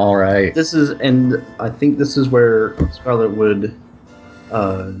 All right. And I think this is where Scarlet would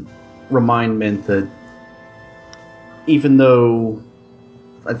remind Mint that even though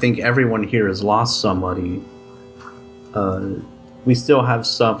I think everyone here has lost somebody, we still have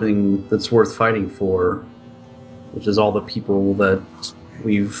something that's worth fighting for, which is all the people that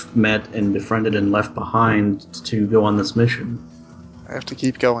we've met and befriended and left behind to go on this mission. I have to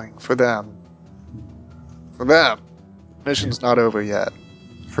keep going for them. For them. Mission's not over yet.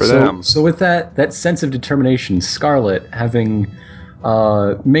 For them. So with that sense of determination, Scarlet, having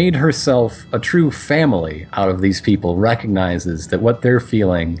made herself a true family out of these people, recognizes that what they're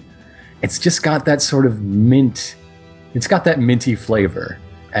feeling, it's just got that sort of mint, it's got that minty flavor,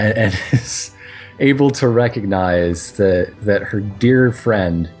 and is able to recognize that her dear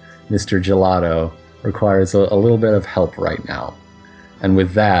friend, Mr. Gelato, requires a little bit of help right now. And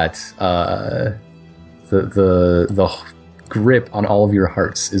with that, the grip on all of your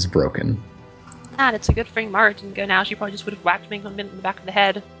hearts is broken. God, it's a good thing Mara didn't go now. She probably just would have whacked Mint in the back of the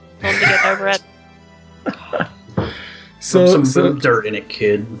head. Told him to get over it. Some boob dirt in it,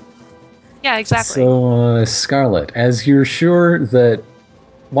 kid. Yeah, exactly. So, Scarlet, as you're sure that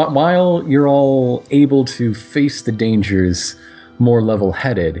while you're all able to face the dangers more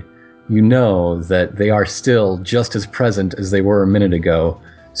level-headed, you know that they are still just as present as they were a minute ago.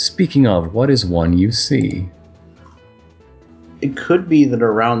 Speaking of, what is one you see? It could be that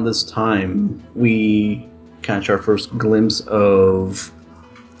around this time we catch our first glimpse of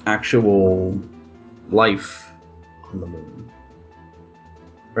actual life on the moon.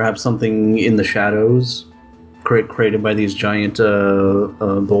 Perhaps something in the shadows created by these giant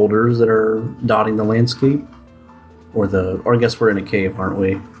boulders that are dotting the landscape. Or I guess we're in a cave, aren't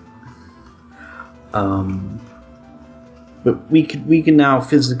we? But we can now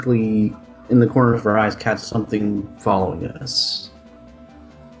physically, in the corner of our eyes, catch something following us.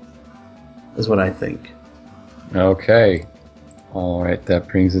 Is what I think. Okay. All right, that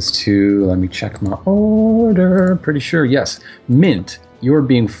brings us to... Let me check my order. Pretty sure, yes. Mint, you're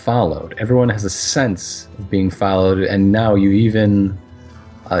being followed. Everyone has a sense of being followed, and now you've even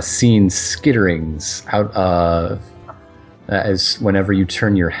seen skitterings out of... as whenever you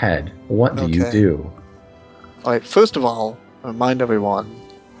turn your head. What do you Okay. do? Alright, first of all, remind everyone,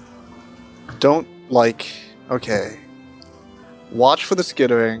 don't, watch for the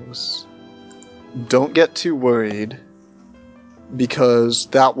skitterings, don't get too worried, because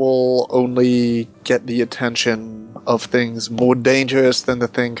that will only get the attention of things more dangerous than the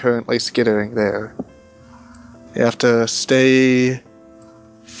thing currently skittering there. You have to stay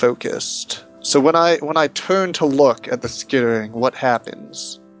focused. So when I turn to look at the skittering, what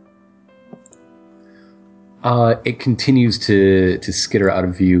happens? It continues to skitter out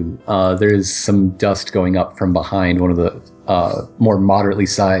of view. There is some dust going up from behind one of the more moderately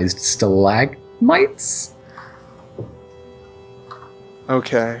sized stalagmites.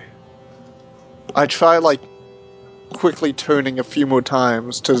 Okay. I try, quickly turning a few more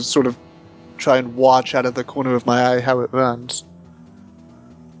times to sort of try and watch out of the corner of my eye how it runs.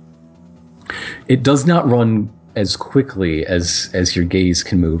 It does not run as quickly as your gaze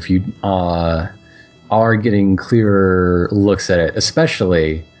can move. You are getting clearer looks at it,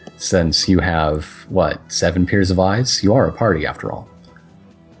 especially since you have, 7 pairs of eyes? You are a party, after all.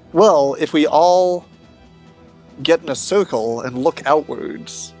 Well, if we all get in a circle and look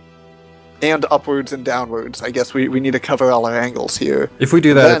outwards, and upwards and downwards, I guess we need to cover all our angles here. If we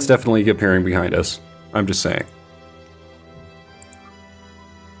do that, Then- it's definitely appearing behind us. I'm just saying.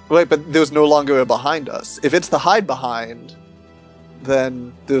 Right, but there's no longer a behind us. If it's the hide behind,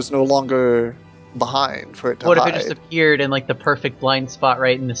 then there's no longer behind for it to What if hide. it just appeared in the perfect blind spot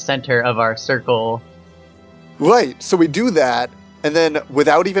right in the center of our circle, Right, so we do that, and then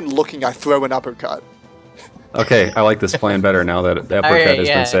without even looking, I throw an uppercut. Okay, I like this plan better now that the uppercut Alright, has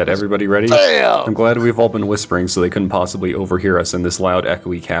yeah. been said. Everybody ready? Bam! I'm glad we've all been whispering so they couldn't possibly overhear us in this loud,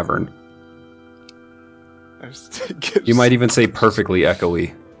 echoey cavern. You might even say perfectly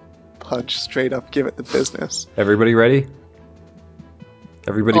echoey. Punch straight up, give it the business. Everybody ready?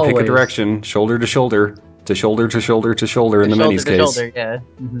 Everybody pick a Always. direction, shoulder to shoulder, to shoulder to shoulder to shoulder in the shoulder Many's to case. shoulder, yeah.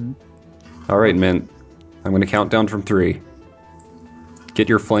 Mm-hmm. All right, Mint. I'm going to count down from 3. Get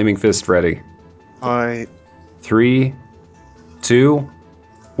your flaming fist ready. Alright. 3, 2,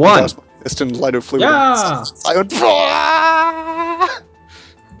 1. Fist and lighter fluid. Yeah! I would.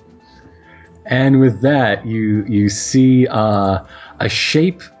 And with that, you see a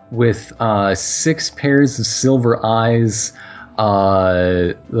shape with 6 pairs of silver eyes.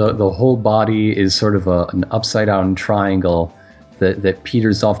 The whole body is sort of an upside down triangle that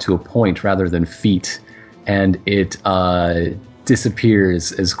peters off to a point rather than feet, and it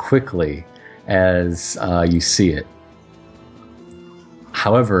disappears as quickly as you see it.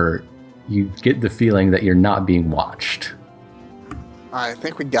 However, you get the feeling that you're not being watched. I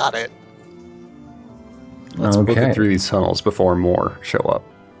think we got it. Let's book Okay. it through these tunnels before more show up.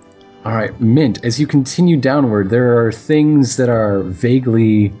 All right, Mint, as you continue downward, there are things that are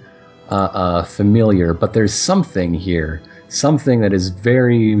vaguely familiar, but there's something here, something that is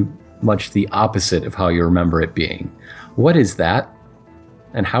very much the opposite of how you remember it being. What is that?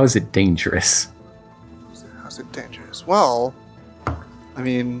 And how is it dangerous? How's it dangerous? Well, I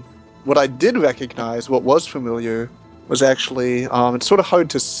mean, what I did recognize, what was familiar, was actually, it's sort of hard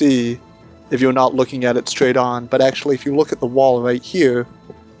to see if you're not looking at it straight on, but actually if you look at the wall right here,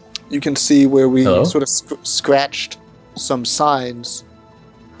 you can see where we Hello? sort of scratched some signs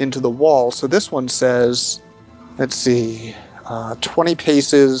into the wall. So this one says, let's see, 20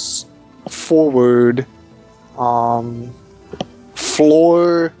 paces forward,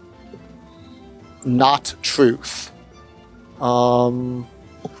 floor, not truth.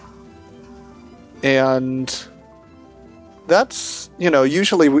 And that's,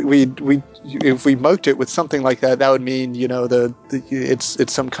 usually we if we marked it with something like that, that would mean,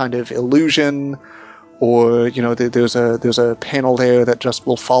 it's some kind of illusion, or, there's a panel there that just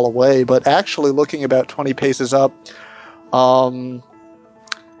will fall away. But actually looking about 20 paces up,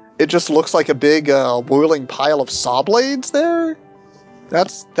 it just looks like a big whirling pile of saw blades there.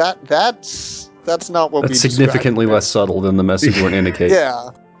 That's not what we That's significantly described. less subtle than the message would indicate.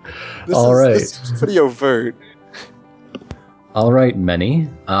 Yeah. All right. This is pretty overt. All right, Many.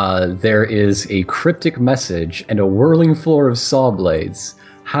 There is a cryptic message and a whirling floor of saw blades.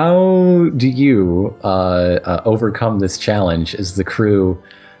 How do you overcome this challenge as the crew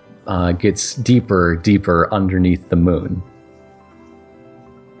gets deeper underneath the moon?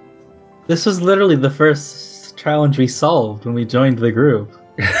 This was literally the first challenge we solved when we joined the group.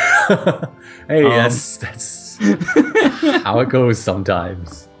 Hey, that's how it goes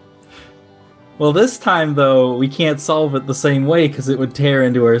sometimes. Well, this time, though, we can't solve it the same way because it would tear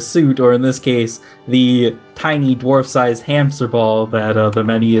into our suit, or in this case, the tiny dwarf-sized hamster ball that the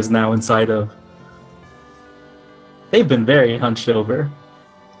Many is now inside of. They've been very hunched over.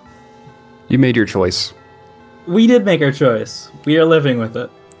 You made your choice. We did make our choice. We are living with it.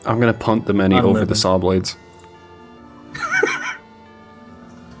 I'm going to punt the Many I'm over living. the saw blades.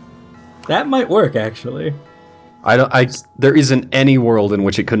 That might work, actually. There isn't any world in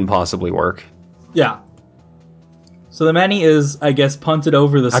which it couldn't possibly work. Yeah. So the Many is, I guess, punted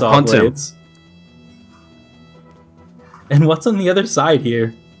over the I saw punt him. blades. And what's on the other side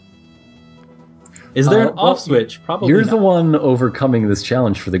here? Is there an well, off switch? Probably You're not. the one overcoming this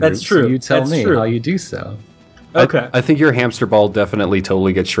challenge for the group. That's true. So you tell That's me true. how you do so. Okay. I think your hamster ball definitely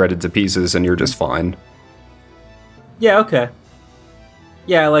totally gets shredded to pieces and you're just fine. Yeah, okay.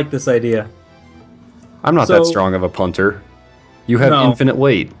 Yeah, I like this idea. I'm not So- that strong of a punter. You have No. infinite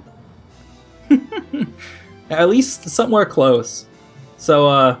weight. At least somewhere close.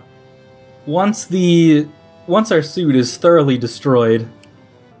 So, once our suit is thoroughly destroyed,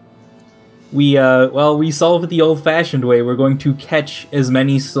 we solve it the old-fashioned way. We're going to catch as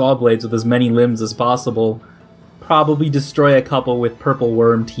many saw blades with as many limbs as possible. Probably destroy a couple with purple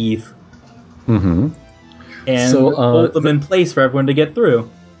worm teeth. Mm-hmm. And So, hold them in place for everyone to get through.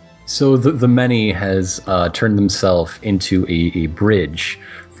 So the Many has turned themselves into a bridge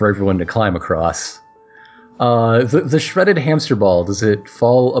for everyone to climb across. The shredded hamster ball, does it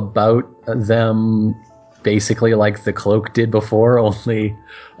fall about them basically like the cloak did before, only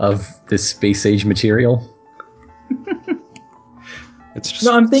of this space-age material? It's just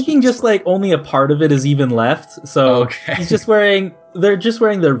No, I'm thinking just like only a part of it is even left. So Okay. he's just wearing they're just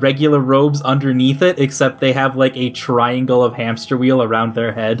wearing their regular robes underneath it, except they have like a triangle of hamster wheel around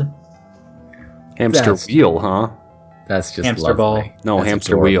their head. Hamster That's- wheel, huh? That's just Hamster lovely. ball. No, That's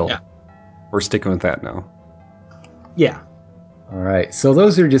hamster adorable. wheel. Yeah. We're sticking with that now. Yeah. All right, so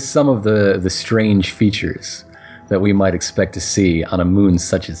those are just some of the strange features that we might expect to see on a moon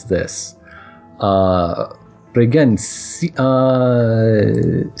such as this. But again,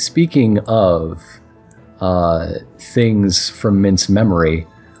 speaking of things from Mint's memory,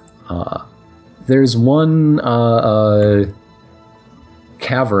 there's one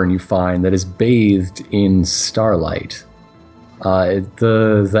cavern you find that is bathed in starlight.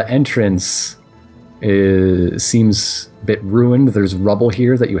 The entrance seems a bit ruined. There's rubble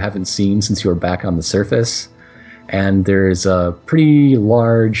here that you haven't seen since you were back on the surface. And there's a pretty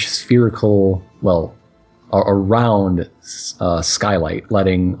large spherical, well, a round skylight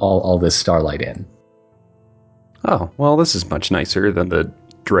letting all this starlight in. Oh, well, this is much nicer than the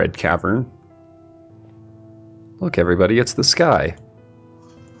Dread Cavern. Look, everybody, it's the sky.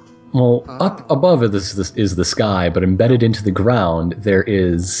 Well, up above it is the sky, but embedded into the ground there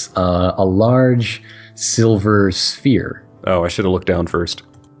is a large silver sphere. Oh, I should have looked down first.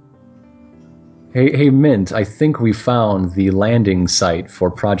 Hey, Mint, I think we found the landing site for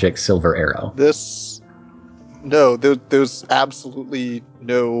Project Silver Arrow. There's absolutely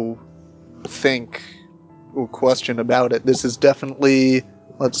no think or question about it. This is definitely,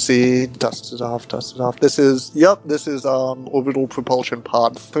 let's see, dust it off. This is orbital propulsion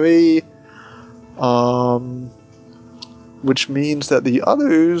pod 3, which means that the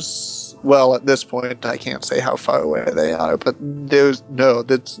others, well, at this point I can't say how far away they are, but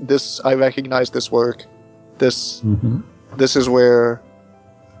this I recognize this work. This is where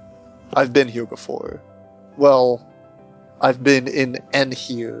I've been here before. Well, I've been in N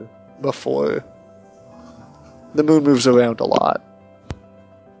here before. The moon moves around a lot.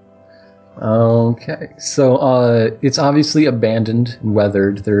 Okay, so it's obviously abandoned and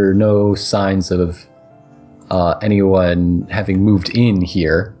weathered. There are no signs of anyone having moved in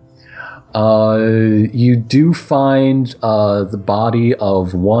here. You do find the body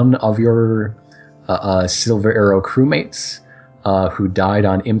of one of your Silver Arrow crewmates who died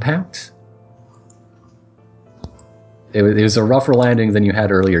on impact. It was a rougher landing than you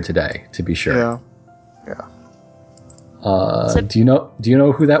had earlier today, to be sure. Yeah. Do you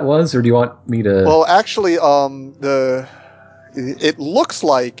know who that was, or do you want me to? Well, actually, it looks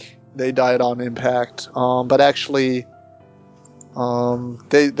like they died on impact, but actually,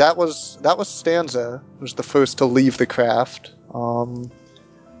 that was Stanza, was the first to leave the craft,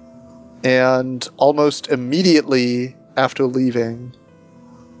 and almost immediately after leaving,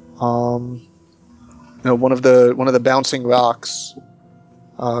 one of the bouncing rocks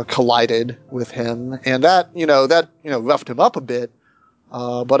collided with him, and that roughed him up a bit,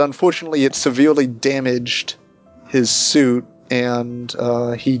 but unfortunately it severely damaged his suit, and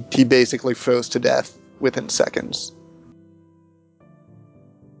he basically froze to death within seconds.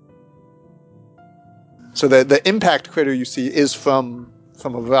 So the impact crater you see is from a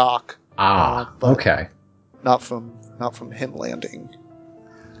rock. But Okay. Not from him landing.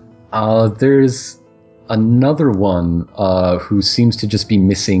 There's another one who seems to just be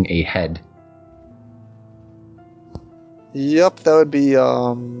missing a head. Yep, that would be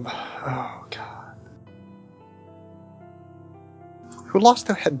oh god. Who lost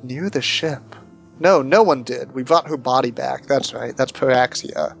their head near the ship? No one did. We brought her body back. That's right. That's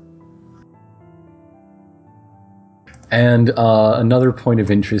Paraxia. And another point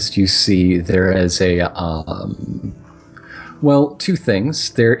of interest you see, there is two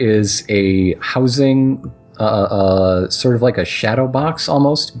things. There is a housing, sort of like a shadow box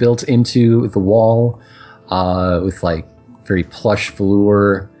almost, built into the wall with like very plush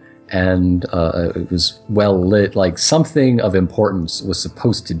velour, and it was well lit. Like something of importance was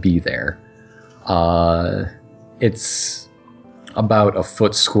supposed to be there. It's about a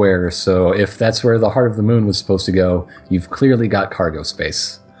foot square, so if that's where the heart of the moon was supposed to go, you've clearly got cargo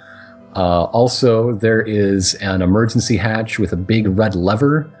space. Also, there is an emergency hatch with a big red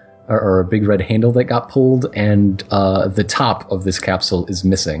lever, or a big red handle that got pulled, and the top of this capsule is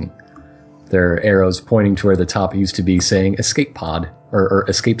missing. There are arrows pointing to where the top used to be, saying escape pod, or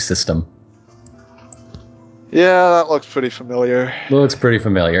escape system. Yeah, that looks pretty familiar. Looks pretty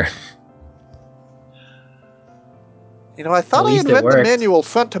familiar. I thought At I least had it read the worked. manual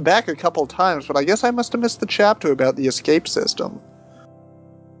front to back a couple times, but I guess I must have missed the chapter about the escape system.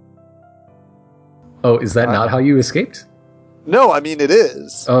 Oh, is that not how you escaped? No, I mean it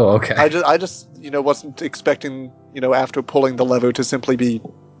is. Oh, okay. I just wasn't expecting after pulling the lever to simply be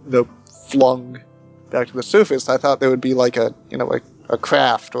flung back to the surface, I thought there would be like a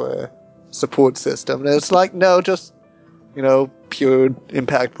craft or a support system. And it's like, no, just, pure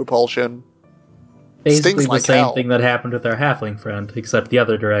impact propulsion. Basically Stings the like same hell. thing that happened with our halfling friend, except the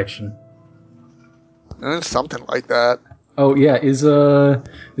other direction. Something like that. Oh yeah, is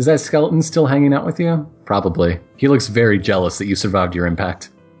that skeleton still hanging out with you? Probably. He looks very jealous that you survived your impact.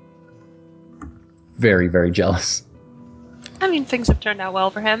 Very, very jealous. I mean, things have turned out well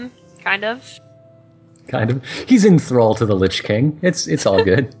for him, kind of. Kind of. He's in thrall to the Lich King. It's all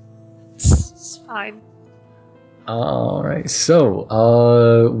good. It's fine. All right.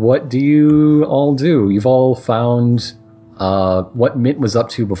 So, what do you all do? You've all found what Mint was up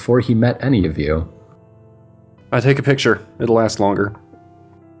to before he met any of you. I take a picture. It'll last longer.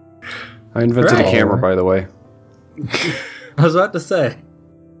 I invented Right. a camera, by the way. I was about to say.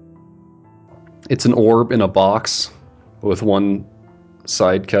 It's an orb in a box with one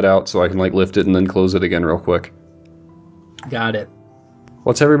side cut out so I can lift it and then close it again real quick. Got it.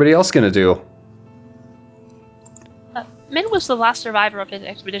 What's everybody else gonna do? Min was the last survivor of his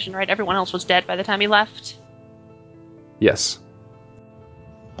expedition, right? Everyone else was dead by the time he left. Yes.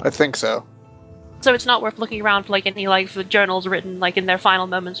 I think so. So it's not worth looking around for any the journals written in their final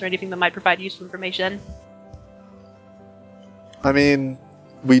moments or anything that might provide useful information. I mean,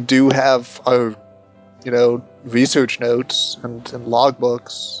 we do have our, research notes and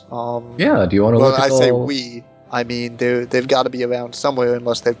logbooks. Yeah. Do you want to Well, look at I say all... we. I mean, they've got to be around somewhere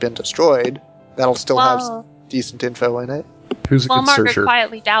unless they've been destroyed. That'll still have some decent info in it. Who's a Well, good Margaret searcher?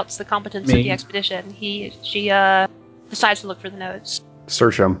 quietly doubts the competence of Me. the expedition. She decides to look for the notes.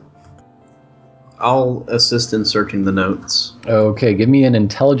 Search them. I'll assist in searching the notes. Okay, give me an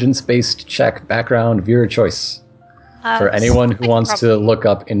intelligence-based check, background of your choice, for anyone who wants to look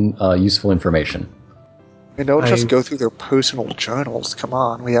up useful information. Don't just I've- go through their personal journals. Come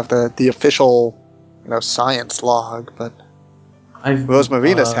on, we have the official, science log, but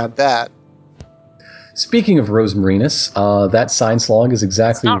Rosemarinus had that. Speaking of Rosemarinus, that science log is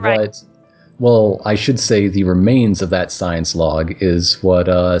exactly It's not right. what... Well, I should say the remains of that science log is what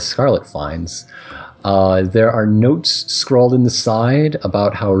Scarlet finds. There are notes scrawled in the side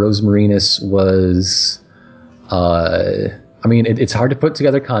about how Rosemarinus was... it's hard to put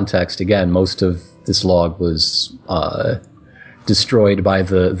together context. Again, most of this log was destroyed by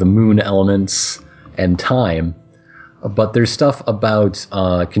the moon elements and time. But there's stuff about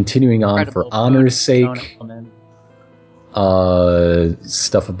continuing on for Incredible honor's food, sake. known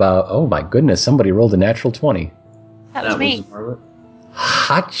Stuff about, oh my goodness, somebody rolled a natural 20. That was me. Margaret.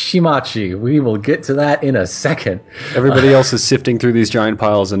 Hachimachi. We will get to that in a second. Everybody else is sifting through these giant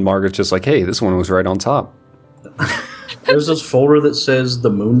piles, and Margaret's just like, hey, this one was right on top. There's this folder that says the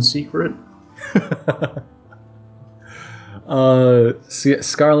Moon Secret.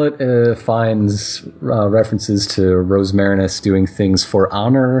 Scarlet finds references to Rosemarinus doing things for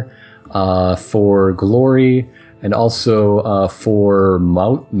honor, for glory, and also for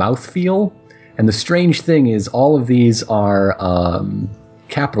mouthfeel. And the strange thing is all of these are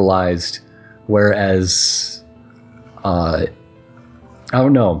capitalized, whereas I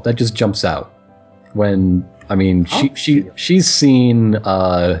don't know, that just jumps out. When she's seen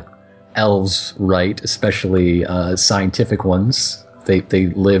elves write, especially scientific ones. They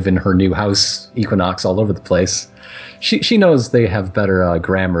live in her new house, Equinox, all over the place. She knows they have better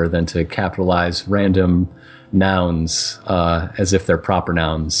grammar than to capitalize random nouns as if they're proper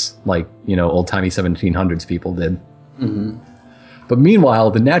nouns, like old-timey 1700s people did. Mm-hmm. But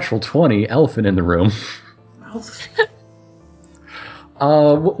meanwhile, the natural 20 elephant in the room.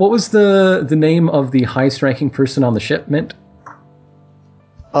 What was the name of the highest-ranking person on the ship, Mint?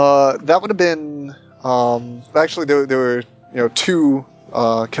 That would have been actually there were two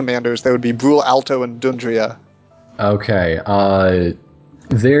commanders. There would be Brule Alto and Dundria. Okay.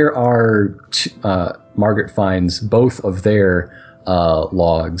 There are Margaret finds both of their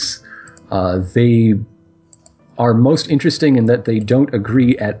logs. They are most interesting in that they don't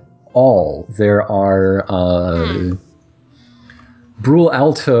agree at all. There are Brule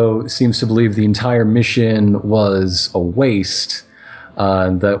Alto seems to believe the entire mission was a waste.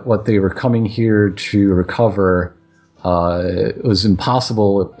 That what they were coming here to recover was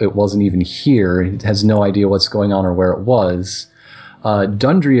impossible. It wasn't even here. It has no idea what's going on or where it was.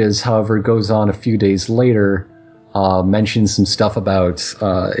 Dundria's, however, goes on a few days later, mentions some stuff about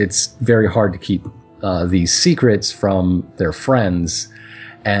it's very hard to keep these secrets from their friends,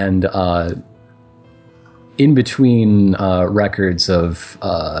 and in between records of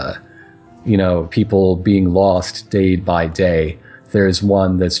people being lost day by day, there's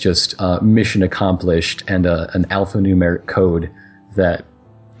one that's just mission accomplished and an alphanumeric code that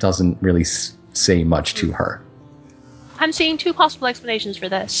doesn't really say much to her. I'm seeing two possible explanations for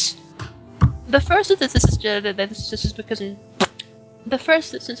this. The first is that this is because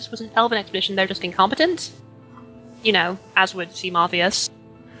since this was an elven expedition, they're just incompetent. As would seem obvious.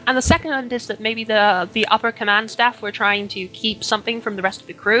 And the second one is that maybe the upper command staff were trying to keep something from the rest of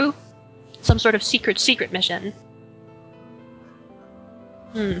the crew. Some sort of secret mission.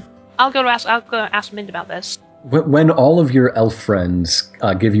 I'll go ask Mint about this. When all of your elf friends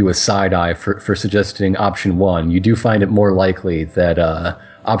give you a side eye for suggesting option 1, you do find it more likely that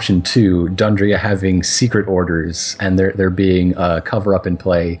option 2, Dundria having secret orders and there being a cover-up in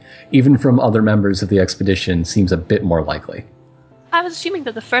play, even from other members of the expedition, seems a bit more likely. I was assuming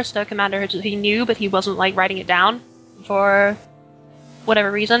that the first commander he knew, but he wasn't writing it down for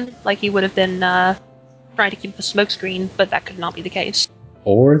whatever reason. He would have been trying to keep the smokescreen, but that could not be the case.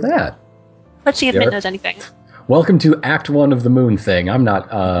 Or that. Let's see if Mint knows anything. Welcome to Act 1 of the Moon thing. I'm not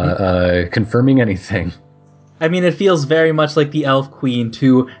confirming anything. I mean, it feels very much like the Elf Queen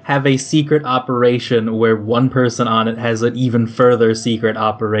to have a secret operation where one person on it has an even further secret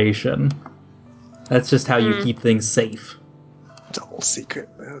operation. That's just how you keep things safe. Double secret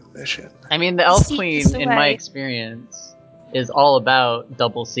moon mission. I mean, the Elf Secrets Queen, in my away. experience, is all about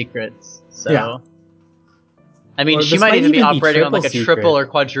double secrets. So, Yeah. I mean, Or she this might even be even be operating on a triple triple secret. or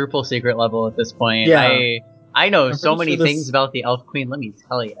quadruple secret level at this point. Yeah. I know I'm so pretty many sure this- things about the Elf Queen, let me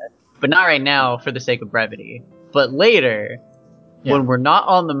tell you. But not right now, for the sake of brevity. But later, Yeah. when we're not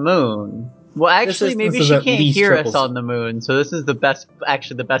on the moon... Well, actually, maybe instance is she at can't least hear triple us on the moon, so this is the best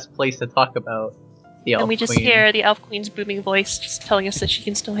place to talk about the Elf And we just Queen. hear the Elf Queen's booming voice just telling us that she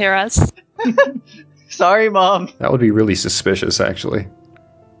can still hear us. Sorry, Mom. That would be really suspicious, actually.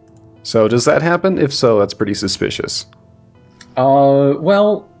 So, does that happen? If so, that's pretty suspicious.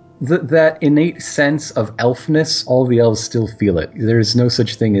 Well, that innate sense of elfness, all the elves still feel it. There's no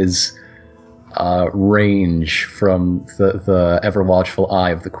such thing as range from the ever-watchful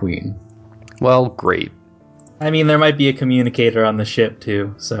eye of the Queen. Well, great. I mean, there might be a communicator on the ship,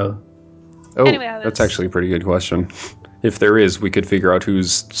 too, so... Oh, Anyway, I was- that's actually a pretty good question. If there is, we could figure out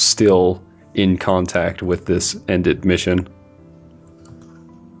who's still in contact with this ended mission.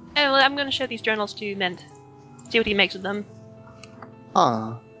 Anyway, I'm going to show these journals to Mint. See what he makes of them.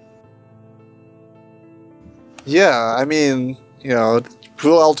 Huh. Yeah, I mean,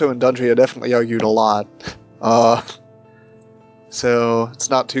 Cruel Alto and Dundria definitely argued a lot. So it's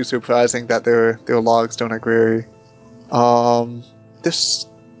not too surprising that their logs don't agree. This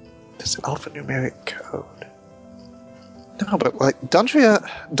alphanumeric code. No, but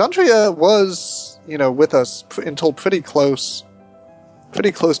Dundria was, with us until pretty close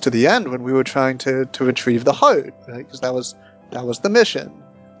to the end when we were trying to retrieve the heart, right? Because that was the mission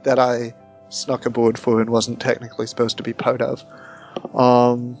that I snuck aboard for and wasn't technically supposed to be part of.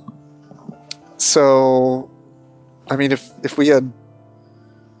 So, I mean, if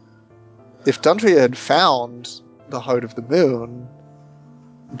Dundria had found the heart of the moon,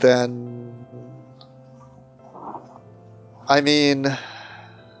 then, I mean,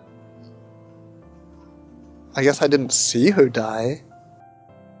 I guess I didn't see her die.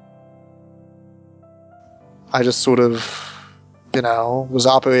 I just sort of, was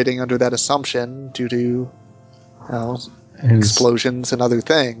operating under that assumption due to, explosions and other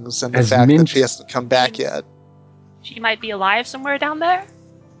things, and the as fact Mint- that she hasn't come back yet. She might be alive somewhere down there.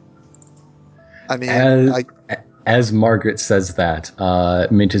 I mean, As Margaret says that,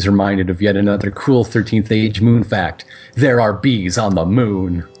 Mint is reminded of yet another cool 13th Age moon fact. There are bees on the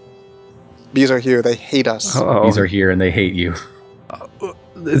moon. bees are here. They hate us. Uh-oh. Bees are here and they hate you.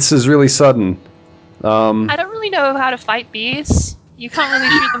 This is really sudden. I don't really know how to fight bees. You can't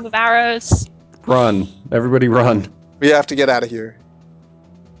really shoot them with arrows. Run. Everybody run. We have to get out of here.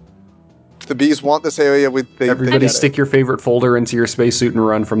 If the bees want this area, they Everybody get stick your favorite folder into your spacesuit and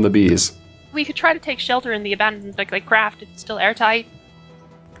run from the bees. We could try to take shelter in the abandoned craft. It's still airtight.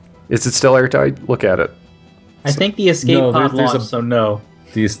 Is it still airtight? Look at it. I think the escape No, pod there's launched, so no.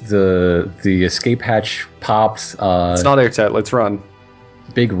 The escape hatch popped. It's not airtight. Let's run.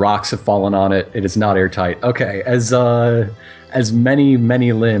 Big rocks have fallen on it. It is not airtight. Okay, as many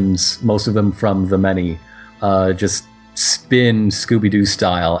limbs, most of them from the many, just spin Scooby-Doo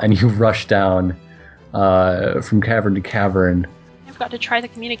style, and you rush down from cavern to cavern. I forgot to try the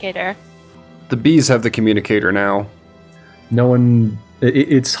communicator. The bees have the communicator now. No one.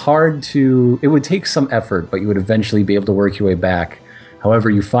 It's hard to. It would take some effort, but you would eventually be able to work your way back. However,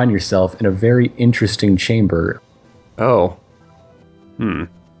 you find yourself in a very interesting chamber. Oh.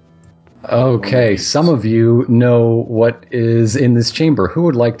 Okay, some of you know what is in this chamber. Who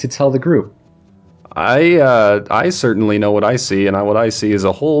would like to tell the group? I certainly know what I see, and what I see is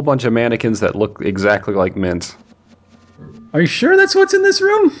a whole bunch of mannequins that look exactly like Mint. Are you sure that's what's in this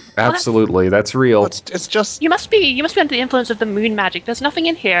room? Absolutely, that's real. It's just You must be under the influence of the moon magic. There's nothing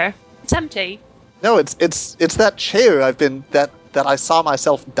in here. It's empty. no. It's that chair I've been that I saw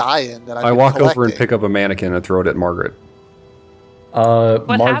myself die in. That I've I been walk over and collecting. pick up a mannequin and throw it at Margaret. What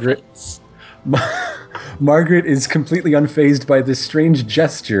Margaret. happens? Margaret is completely unfazed by this strange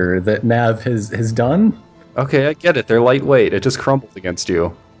gesture that Nav has done. Okay, I get it. They're lightweight. It just crumbled against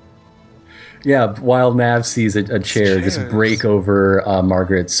you. Yeah, while Nav sees a chair just chairs. break over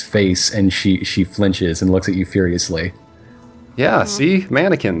Margaret's face, and she flinches and looks at you furiously. Yeah, see?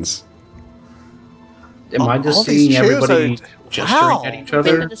 Mannequins. Am I just All these seeing chairs everybody are- gesturing Wow. at each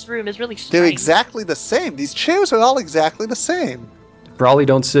Everything other? in this room is really They're strange. exactly the same. These chairs are all exactly the same. Probably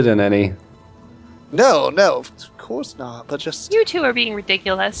don't sit in any. No, of course not. But just You two are being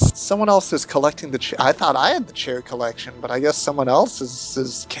ridiculous. someone else is collecting the chair. I thought I had the chair collection, but I guess someone else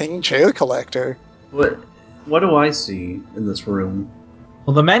is king chair collector. What do I see in this room?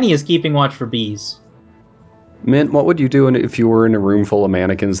 Well, the many is keeping watch for bees. Mint, what would you do if you were in a room full of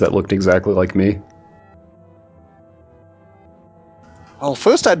mannequins that looked exactly like me? Well,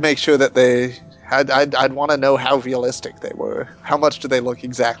 first I'd make sure that they had. I'd want to know how realistic they were. How much do they look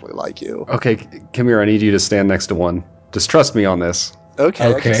exactly like you? Okay, come here. I need you to stand next to one. Just trust me on this. Okay,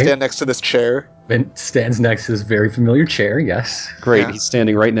 I can Okay. stand next to this chair. Mint stands next to this very familiar chair, yes. Great, Yeah. he's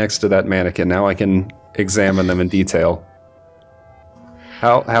standing right next to that mannequin. Now I can examine them in detail.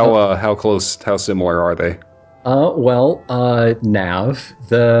 How close, how similar are they? Nav,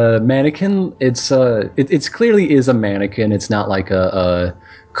 the mannequin, it's clearly is a mannequin. It's not like a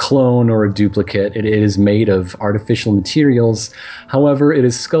clone or a duplicate. It is made of artificial materials. However, it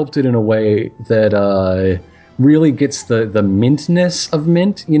is sculpted in a way that really gets the mintness of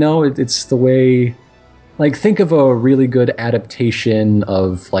Mint. You know, it's the way. Like, think of a really good adaptation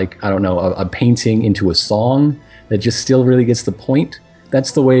of, like, I don't know, a painting into a song that just still really gets the point.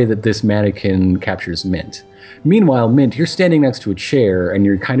 That's the way that this mannequin captures Mint. Meanwhile, Mint, you're standing next to a chair and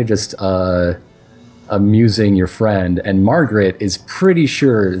you're kind of just amusing your friend, and Margaret is pretty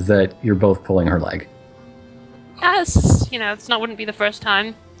sure that you're both pulling her leg. Yes, wouldn't be the first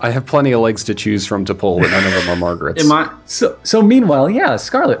time. I have plenty of legs to choose from to pull, but none of them are Margaret's. Am I? So meanwhile, yeah,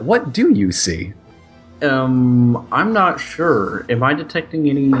 Scarlet, what do you see? I'm not sure. Am I detecting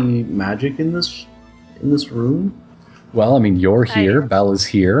any magic in this room? Well, I mean, you're here, Hi. Bella's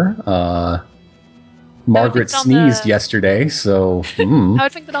here. Margaret it's on sneezed the- yesterday, so I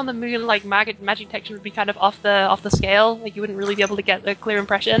would think that on the moon, like magic detection would be kind of off the scale. Like you wouldn't really be able to get a clear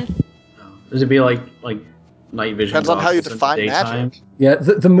impression. Does it be like night vision? Depends on how you goggles in the define daytime? magic. yeah,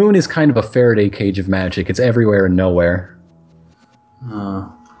 the moon is kind of a Faraday cage of magic. It's everywhere and nowhere.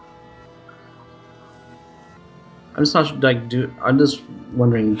 I'm just not I'm just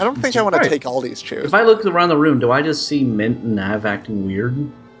wondering. I don't think I want to Alright. take all these chairs. If I look around the room, do I just see Mint and Nav acting weird?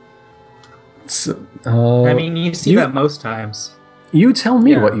 So, I mean, you see you- that most times. you tell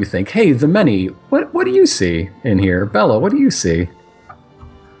me Yeah. what you think. Hey, the many, what do you see in here? Bella, what do you see?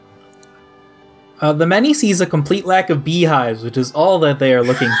 The many sees a complete lack of beehives, which is all that they are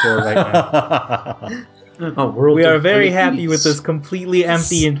looking for right now. Oh, world We are of very great happy with bees. this completely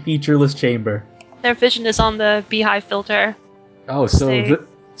empty and featureless chamber. Their vision is on the beehive filter. Oh, so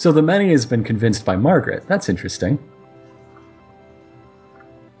See. the many has been convinced by Margaret. That's interesting.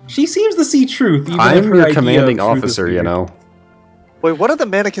 She seems to see truth, even if I'm her your idea commanding of truth is officer, weird. Wait, what are the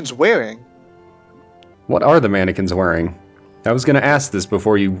mannequins wearing? What are the mannequins wearing? I was going to ask this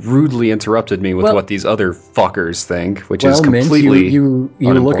before you rudely interrupted me with Well- what these other fuckers think, which Well, is Mint, completely you look at the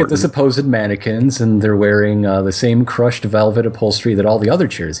unimportant. supposed mannequins, and they're wearing the same crushed velvet upholstery that all the other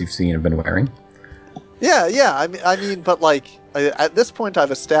chairs you've seen have been wearing. Yeah. I mean, but like at this point, I've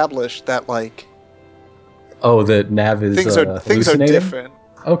established that like Oh, that Nav is things are hallucinating? different.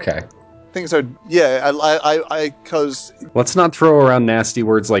 Okay. Things are because Let's not throw around nasty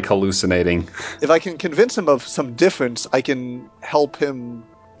words like hallucinating. if I can convince him of some difference, I can help him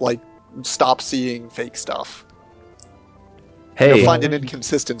like stop seeing fake stuff. Hey, You'll find an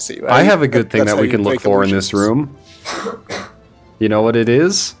inconsistency. Right? I have a good thing That's that how we you can look break for in this illusions. room. You know what it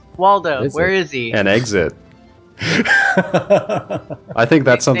is? Waldo, Is where it? is he? An exit. I think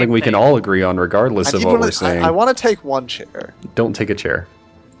that's Same something we can thing. all agree on, regardless of what we're saying. I want to take one chair. Don't take a chair.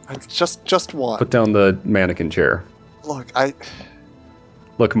 Just one. Put down the mannequin chair. Look,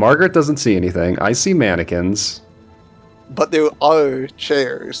 Look, Margaret doesn't see anything. I see mannequins. but there are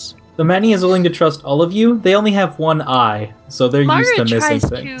chairs. The many is willing to trust all of you. They only have one eye, so they're Margaret used to missing tries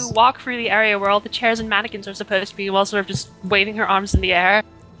things. to walk through the area where all the chairs and mannequins are supposed to be, while sort of just waving her arms in the air,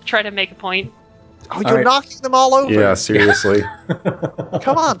 to try to make a point. Oh, you're right. knocking them all over. Yeah, seriously.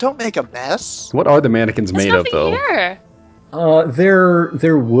 Come on, don't make a mess. What are the mannequins There's made of, nothing though? here.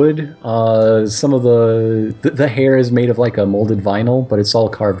 They're wood. Some of the hair is made of like a molded vinyl, but it's all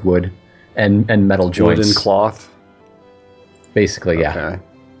carved wood and metal joints. Wood and cloth? Basically, yeah. Okay.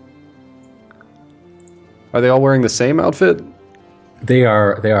 Are they all wearing the same outfit? They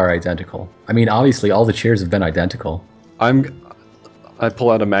are identical. I mean, obviously, all the chairs have been identical. I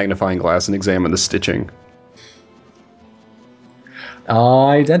pull out a magnifying glass and examine the stitching.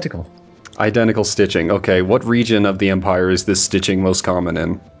 Identical. Identical stitching. Okay, what region of the Empire is this stitching most common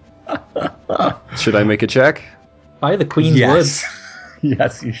in? Should I make a check? By the Queen's Yes.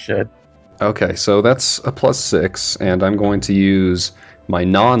 Yes, you should. Okay, so that's a +6, and I'm going to use my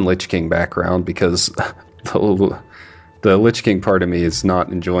non-Lich King background because the Lich King part of me is not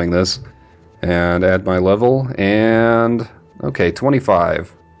enjoying this. And add my level, and... Okay,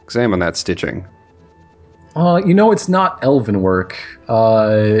 25. Examine that stitching. It's not elven work.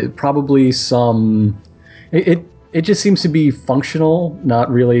 Probably some... It just seems to be functional, not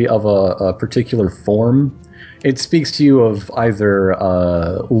really of a particular form. It speaks to you of either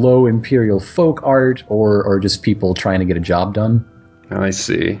low imperial folk art or just people trying to get a job done. I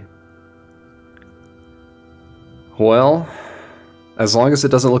see. Well, as long as it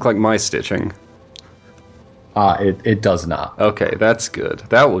doesn't look like my stitching. It does not. Okay, that's good.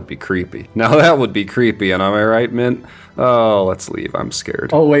 That would be creepy. Now that would be creepy, and am I right, Mint? Oh, let's leave. I'm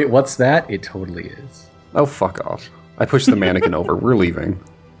scared. Oh, wait, what's that? It totally is. Oh, fuck off. I pushed the mannequin over. We're leaving.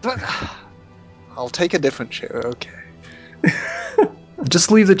 I'll take a different chair, okay.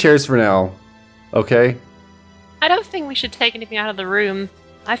 Just leave the chairs for now. Okay? I don't think we should take anything out of the room.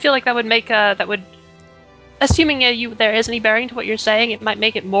 I feel like that would make assuming there is any bearing to what you're saying, it might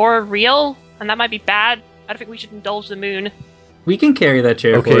make it more real, and that might be bad. I don't think we should indulge the moon. We can carry that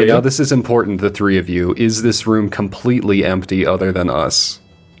chair for Okay, you. now this is important, the three of you. Is this room completely empty other than us?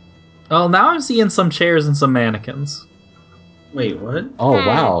 Well, now I'm seeing some chairs and some mannequins. Wait, what? Oh,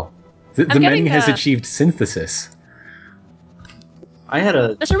 wow. The I'm menu getting, has achieved synthesis. I had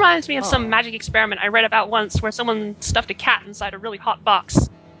a. This reminds me of some magic experiment I read about once where someone stuffed a cat inside a really hot box.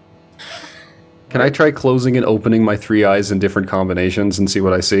 Can I try closing and opening my three eyes in different combinations and see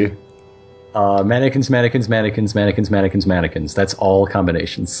what I see? Mannequins. That's all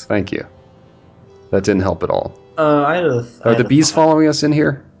combinations. Thank you. That didn't help at all. I had a. Are the bees following us in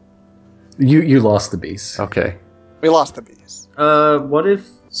here? You lost the bees. Okay. We lost the bees. What if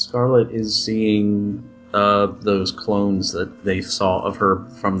Scarlet is seeing those clones that they saw of her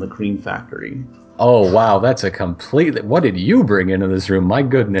from the cream factory? Oh, wow, that's a complete... What did you bring into this room? My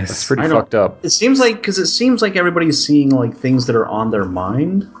goodness. That's pretty I don't- fucked up. It seems like everybody's seeing like things that are on their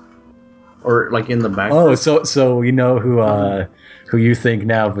mind, or like in the background. Oh, so you know who you think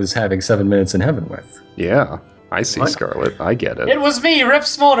Nav was having 7 minutes in heaven with? Yeah. I see, What? Scarlet. I get it. It was me, Rip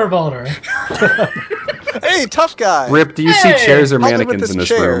Smolderboulder. Hey, tough guy! Rip, do you see Hey! chairs or Help me with mannequins this in this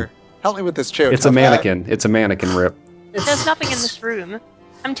chair. room? Help me with this chair. It's a tough guy. mannequin. It's a mannequin, Rip. There's nothing in this room.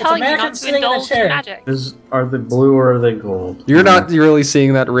 I'm a telling you mannequin not to sitting in a indulge in chair. magic. Are they blue or are they gold? You're not really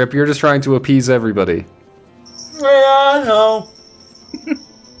seeing that, Rip. You're just trying to appease everybody. Yeah, no.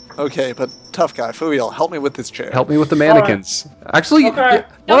 Okay, but tough guy, for real, help me with this chair. Help me with the mannequins. Actually, Okay. what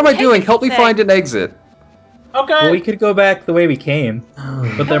Don't am I take doing? Help me anything. find an exit. Okay. Well, we could go back the way we came,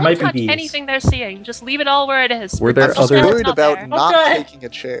 but there Don't might be touch bees. anything they're seeing. Just leave it all where it is. Were there I'm just other- worried Not about there. not Okay. taking a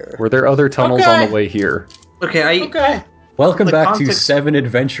chair. Were there other tunnels on Okay. the way here? Okay, Okay. Welcome The back to context- 7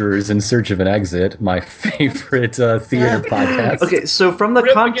 Adventurers in Search of an Exit, my favorite theater podcast. Okay, so from the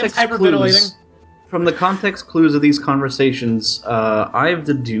Rip context begins hyperventilating. clues of these conversations, I've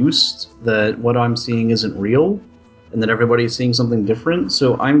deduced that what I'm seeing isn't real, and that everybody's seeing something different.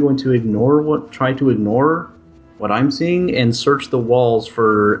 So I'm going to try to ignore what I'm seeing, and search the walls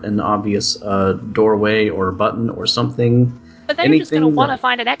for an obvious doorway or button or something. But then you're just going to anything want to that-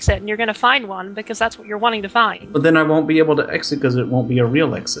 find an exit, and you're going to find one because that's what you're wanting to find. But then I won't be able to exit because it won't be a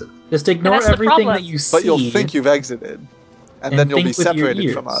real exit. Just ignore that's the everything problem. that you see. But you'll think you've exited, and then you'll be think with your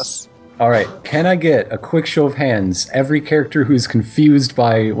separated from ears. us. All right, can I get a quick show of hands? Every character who's confused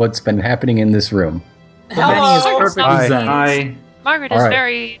by what's been happening in this room. The many is Hello. perfectly Hi. zen. Margaret All is right.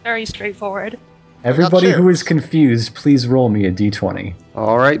 very, very straightforward. Everybody who chairs. is confused, please roll me a d20.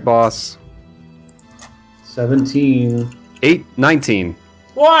 All right, boss. 17. 19.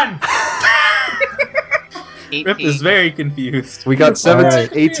 1. 18. Rip is very confused. We got 17, right.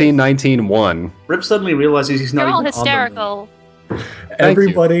 18, 19, 1. Rip suddenly realizes he's not You're all even hysterical.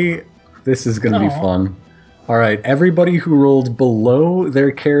 Everybody, this is going to be Aw. fun. All right, everybody who rolled below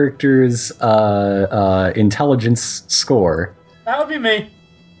their character's intelligence score, That would be me.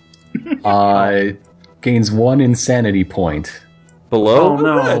 Gains 1 insanity point. Below? Oh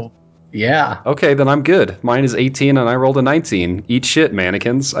no. Yeah. Okay, then I'm good. Mine is 18 and I rolled a 19. Eat shit,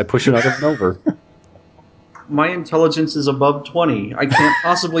 mannequins. I push another one over. My intelligence is above 20. I can't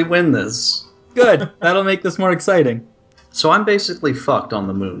possibly win this. Good. That'll make this more exciting. So I'm basically fucked on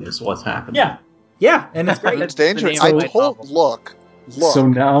the moon, is what's happening. Yeah. Yeah, and it's great. It's dangerous. the name of I my told. novel. Look. So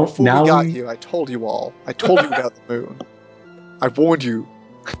now Before we got we you, I told you all. I told you about the moon. I warned you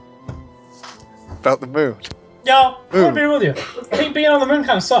about the moon. Yo, I'm gonna be with you. I think being on the moon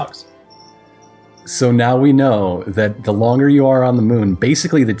kind of sucks. So now we know that the longer you are on the moon,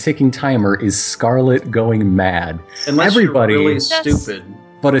 basically the ticking timer is Scarlet going mad. Unless Everybody, you're really Yes. stupid. but being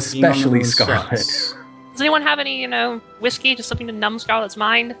on the especially moon Scarlet. sucks. Does anyone have any, whiskey, just something to numb Scarlet's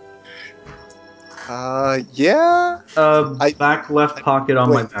mind? Yeah. Back left pocket on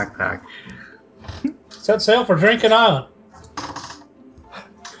my Wait. backpack. Set sail for Drinking Island.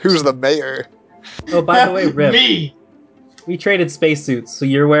 Who's the mayor? Oh, by the way, Rip, Me. we traded spacesuits, so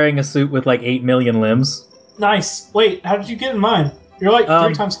you're wearing a suit with like 8 million limbs. Nice. Wait, how did you get in mine? You're like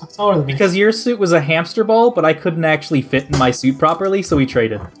 3 times taller than me. Because your suit was a hamster ball, but I couldn't actually fit in my suit properly, so we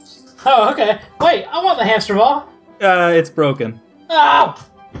traded. Oh, okay. Wait, I want the hamster ball. It's broken. Oh,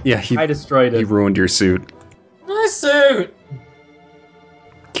 Yeah, he I destroyed it. ruined your suit. my suit.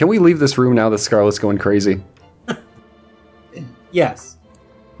 Can we leave this room now that Scarlet's going crazy? Yes.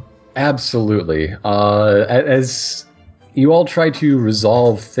 Absolutely. As you all try to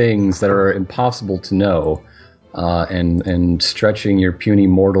resolve things that are impossible to know, and stretching your puny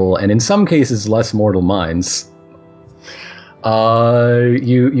mortal, and in some cases less mortal minds,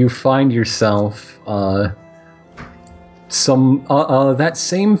 you find yourself that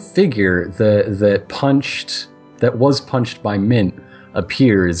same figure that was punched by Mint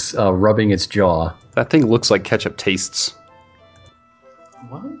appears, rubbing its jaw. That thing looks like ketchup tastes.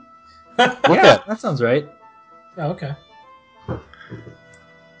 What? Yeah, that sounds right. Oh, okay.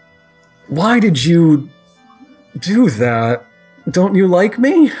 Why did you do that? Don't you like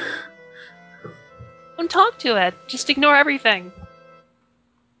me? Don't talk to it. Just ignore everything.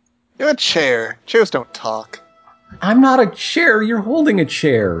 You're a chair. Chairs don't talk. I'm not a chair, you're holding a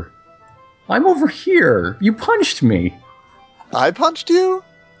chair. I'm over here. You punched me. I punched you?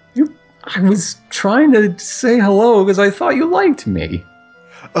 I was trying to say hello because I thought you liked me.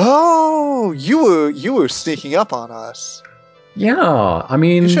 Oh, you were sneaking up on us. Yeah, I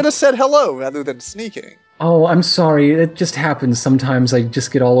mean... You should have said hello rather than sneaking. Oh, I'm sorry. It just happens sometimes. I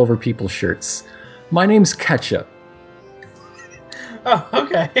just get all over people's shirts. My name's Ketchup. Oh,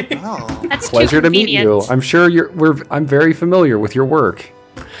 okay. Oh. That's Pleasure too to meet you. convenient. I'm sure I'm very familiar with your work.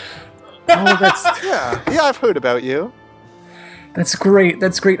 Oh, that's Yeah, I've heard about you. that's great.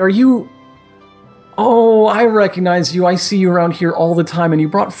 That's great. Are you... Oh, I recognize you. I see you around here all the time, and you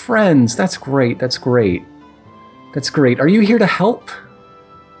brought friends. That's great. That's great. That's great. Are you here to help?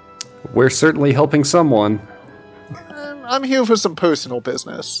 We're certainly helping someone. I'm here for some personal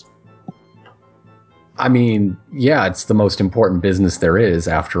business. I mean, yeah, it's the most important business there is,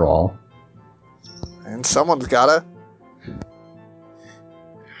 after all. And someone's gotta.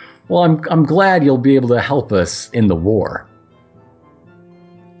 Well, I'm glad you'll be able to help us in the war.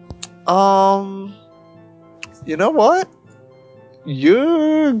 You know what?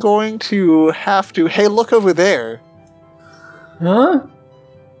 You're going to have to... Hey, look over there. Huh?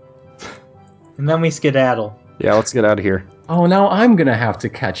 And then we skedaddle. Yeah, let's get out of here. Oh, now I'm gonna have to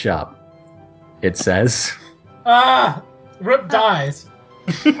catch up, it says. Ah, Rip dies.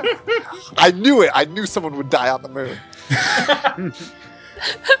 I knew it. I knew someone would die on the moon.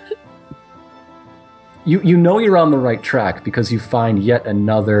 You know you're on the right track because you find yet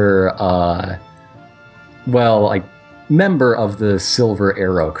another, member of the Silver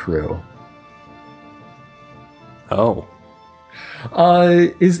Arrow crew. Oh.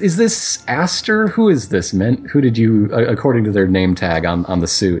 Is this Aster? Who is this, Mint? Who did you, according to their name tag on the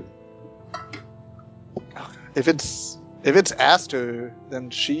suit? If it's Aster, then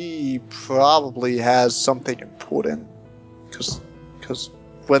she probably has something important. Because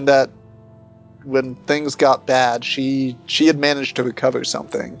when things got bad, she had managed to recover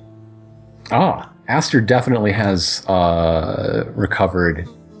something. Ah, Aster definitely has recovered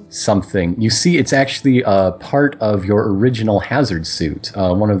something. You see, it's actually a part of your original hazard suit.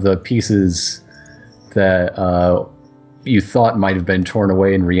 One of the pieces that you thought might have been torn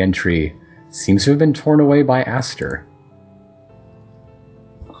away in re-entry seems to have been torn away by Aster.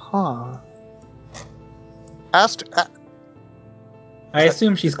 Huh. Aster... I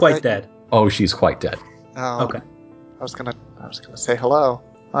assume she's quite dead. Oh, she's quite dead. Oh, Okay. I was gonna say hello.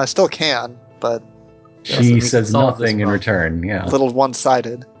 I still can, but Yes, and She we says can solve this nothing in problem. return, yeah. a little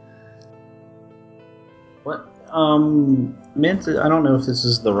one-sided. Mint, I don't know if this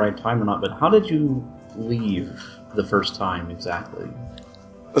is the right time or not, but how did you leave the first time exactly?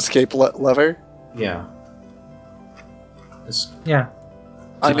 Escape lever? Yeah. Yeah.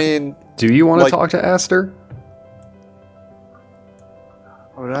 I mean, Do you want to like- talk to Aster?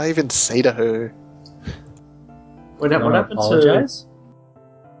 what did I even say to her? What You happened wanna apologize?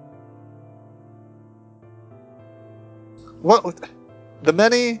 What? The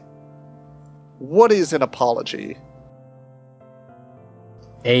many? What is an apology?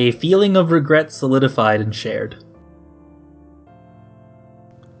 A feeling of regret solidified and shared.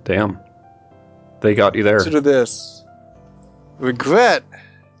 Damn. They got you there. Consider this. Regret.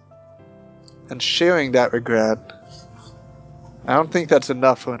 And sharing that regret. I don't think that's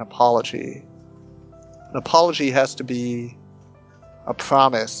enough for an apology. An apology has to be a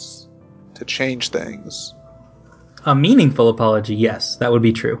promise to change things. A meaningful apology, yes, that would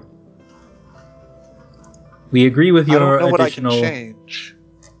be true. We agree with I your don't know what I can additional change.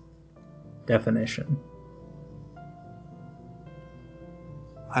 definition.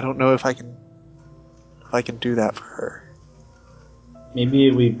 I don't know if I can do that for her. Maybe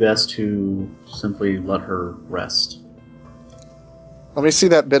it would be best to simply let her rest. Let me see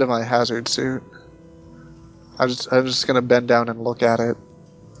that bit of my hazard suit. I'm just gonna bend down and look at it.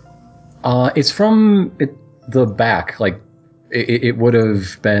 It's from the back. Like it would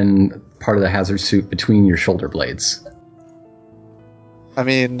have been part of the hazard suit between your shoulder blades. I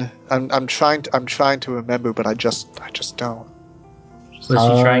mean, I'm trying to remember, but I just don't. Was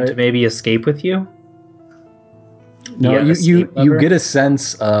she trying to maybe escape with you? No, Via you escape lever? get a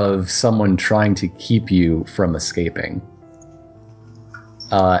sense of someone trying to keep you from escaping,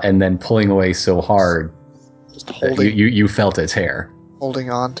 and then pulling away so hard Just that holding you felt its hair. holding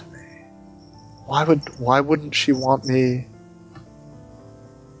on to me. Why wouldn't she want me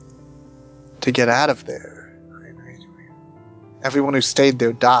to get out of there? Everyone who stayed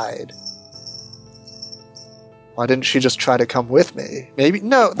there died. Why didn't she just try to come with me? Maybe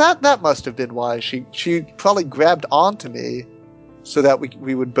no, that must have been why. She probably grabbed onto me so that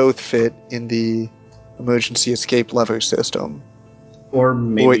we would both fit in the emergency escape lever system. Or Or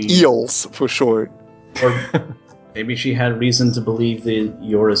maybe EELS for short. or maybe she had reason to believe that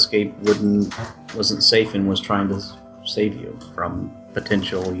your escape wasn't safe and was trying to save you from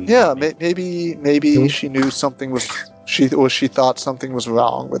potentially. Yeah, maybe she knew something was she thought something was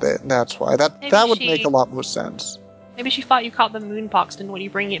wrong with it, and that's why that Maybe would she- make a lot more sense. Maybe she thought you caught the moonpox, and when you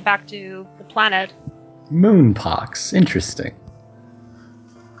bring it back to the planet, Moonpox. Interesting.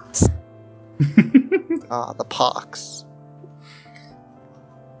 The pox.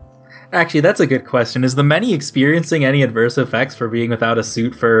 Actually, that's a good question. Is the many experiencing any adverse effects for being without a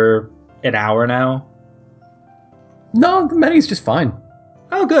suit for an hour now? No, the many's just fine.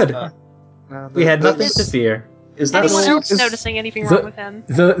 Oh, good. We had nothing to Is- fear. Is that anyone suit else is- noticing anything the- wrong with him?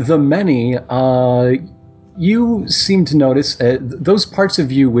 The many, you seem to notice those parts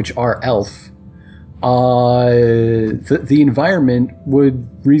of you which are elf. The environment would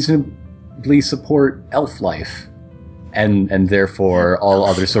reasonably support elf life, and therefore all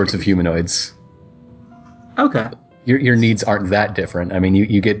other sorts of humanoids. Okay. Your needs aren't that different. I mean,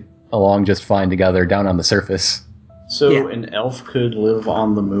 you get along just fine together down on the surface. so? Yeah. An elf could live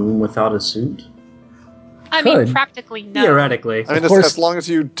on the moon without a suit? I mean, could. practically no. Theoretically. I mean, Of course- as long as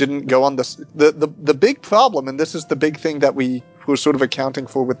you didn't go on this, the big problem, and this is the big thing that we were sort of accounting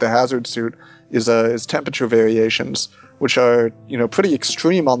for with the hazard suit, is temperature variations, which are pretty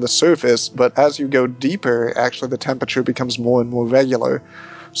extreme on the surface, but as you go deeper, actually the temperature becomes more and more regular.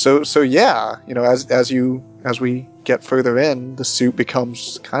 So yeah, as we get further in, the suit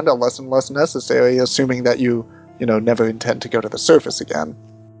becomes kind of less and less necessary, assuming that you never intend to go to the surface again.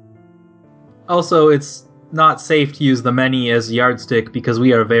 Also, it's not safe to use the many as yardstick because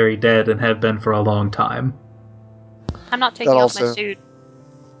we are very dead and have been for a long time. I'm not taking That off my also- suit.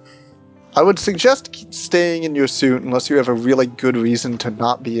 I would suggest staying in your suit unless you have a really good reason to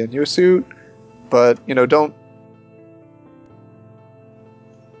not be in your suit. But, don't...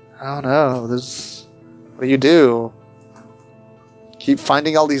 I don't know. What do you do? Keep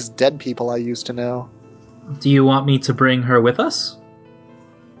finding all these dead people I used to know. Do you want me to bring her with us?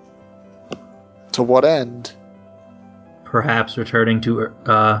 To what end? Perhaps returning to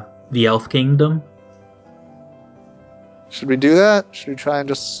the Elf Kingdom? Should we do that? Should we try and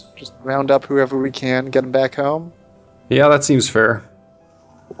just round up whoever we can, get them back home? Yeah, that seems fair.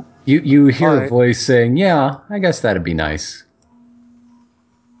 You hear a Alright. voice saying, "Yeah, I guess that'd be nice."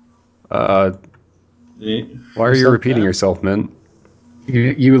 Why are you repeating yourself, Mint?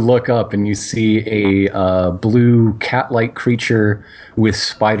 You look up and you see a blue cat-like creature with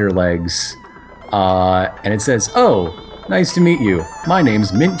spider legs And it says, "Oh, nice to meet you. My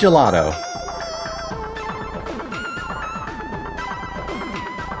name's Mint Gelato."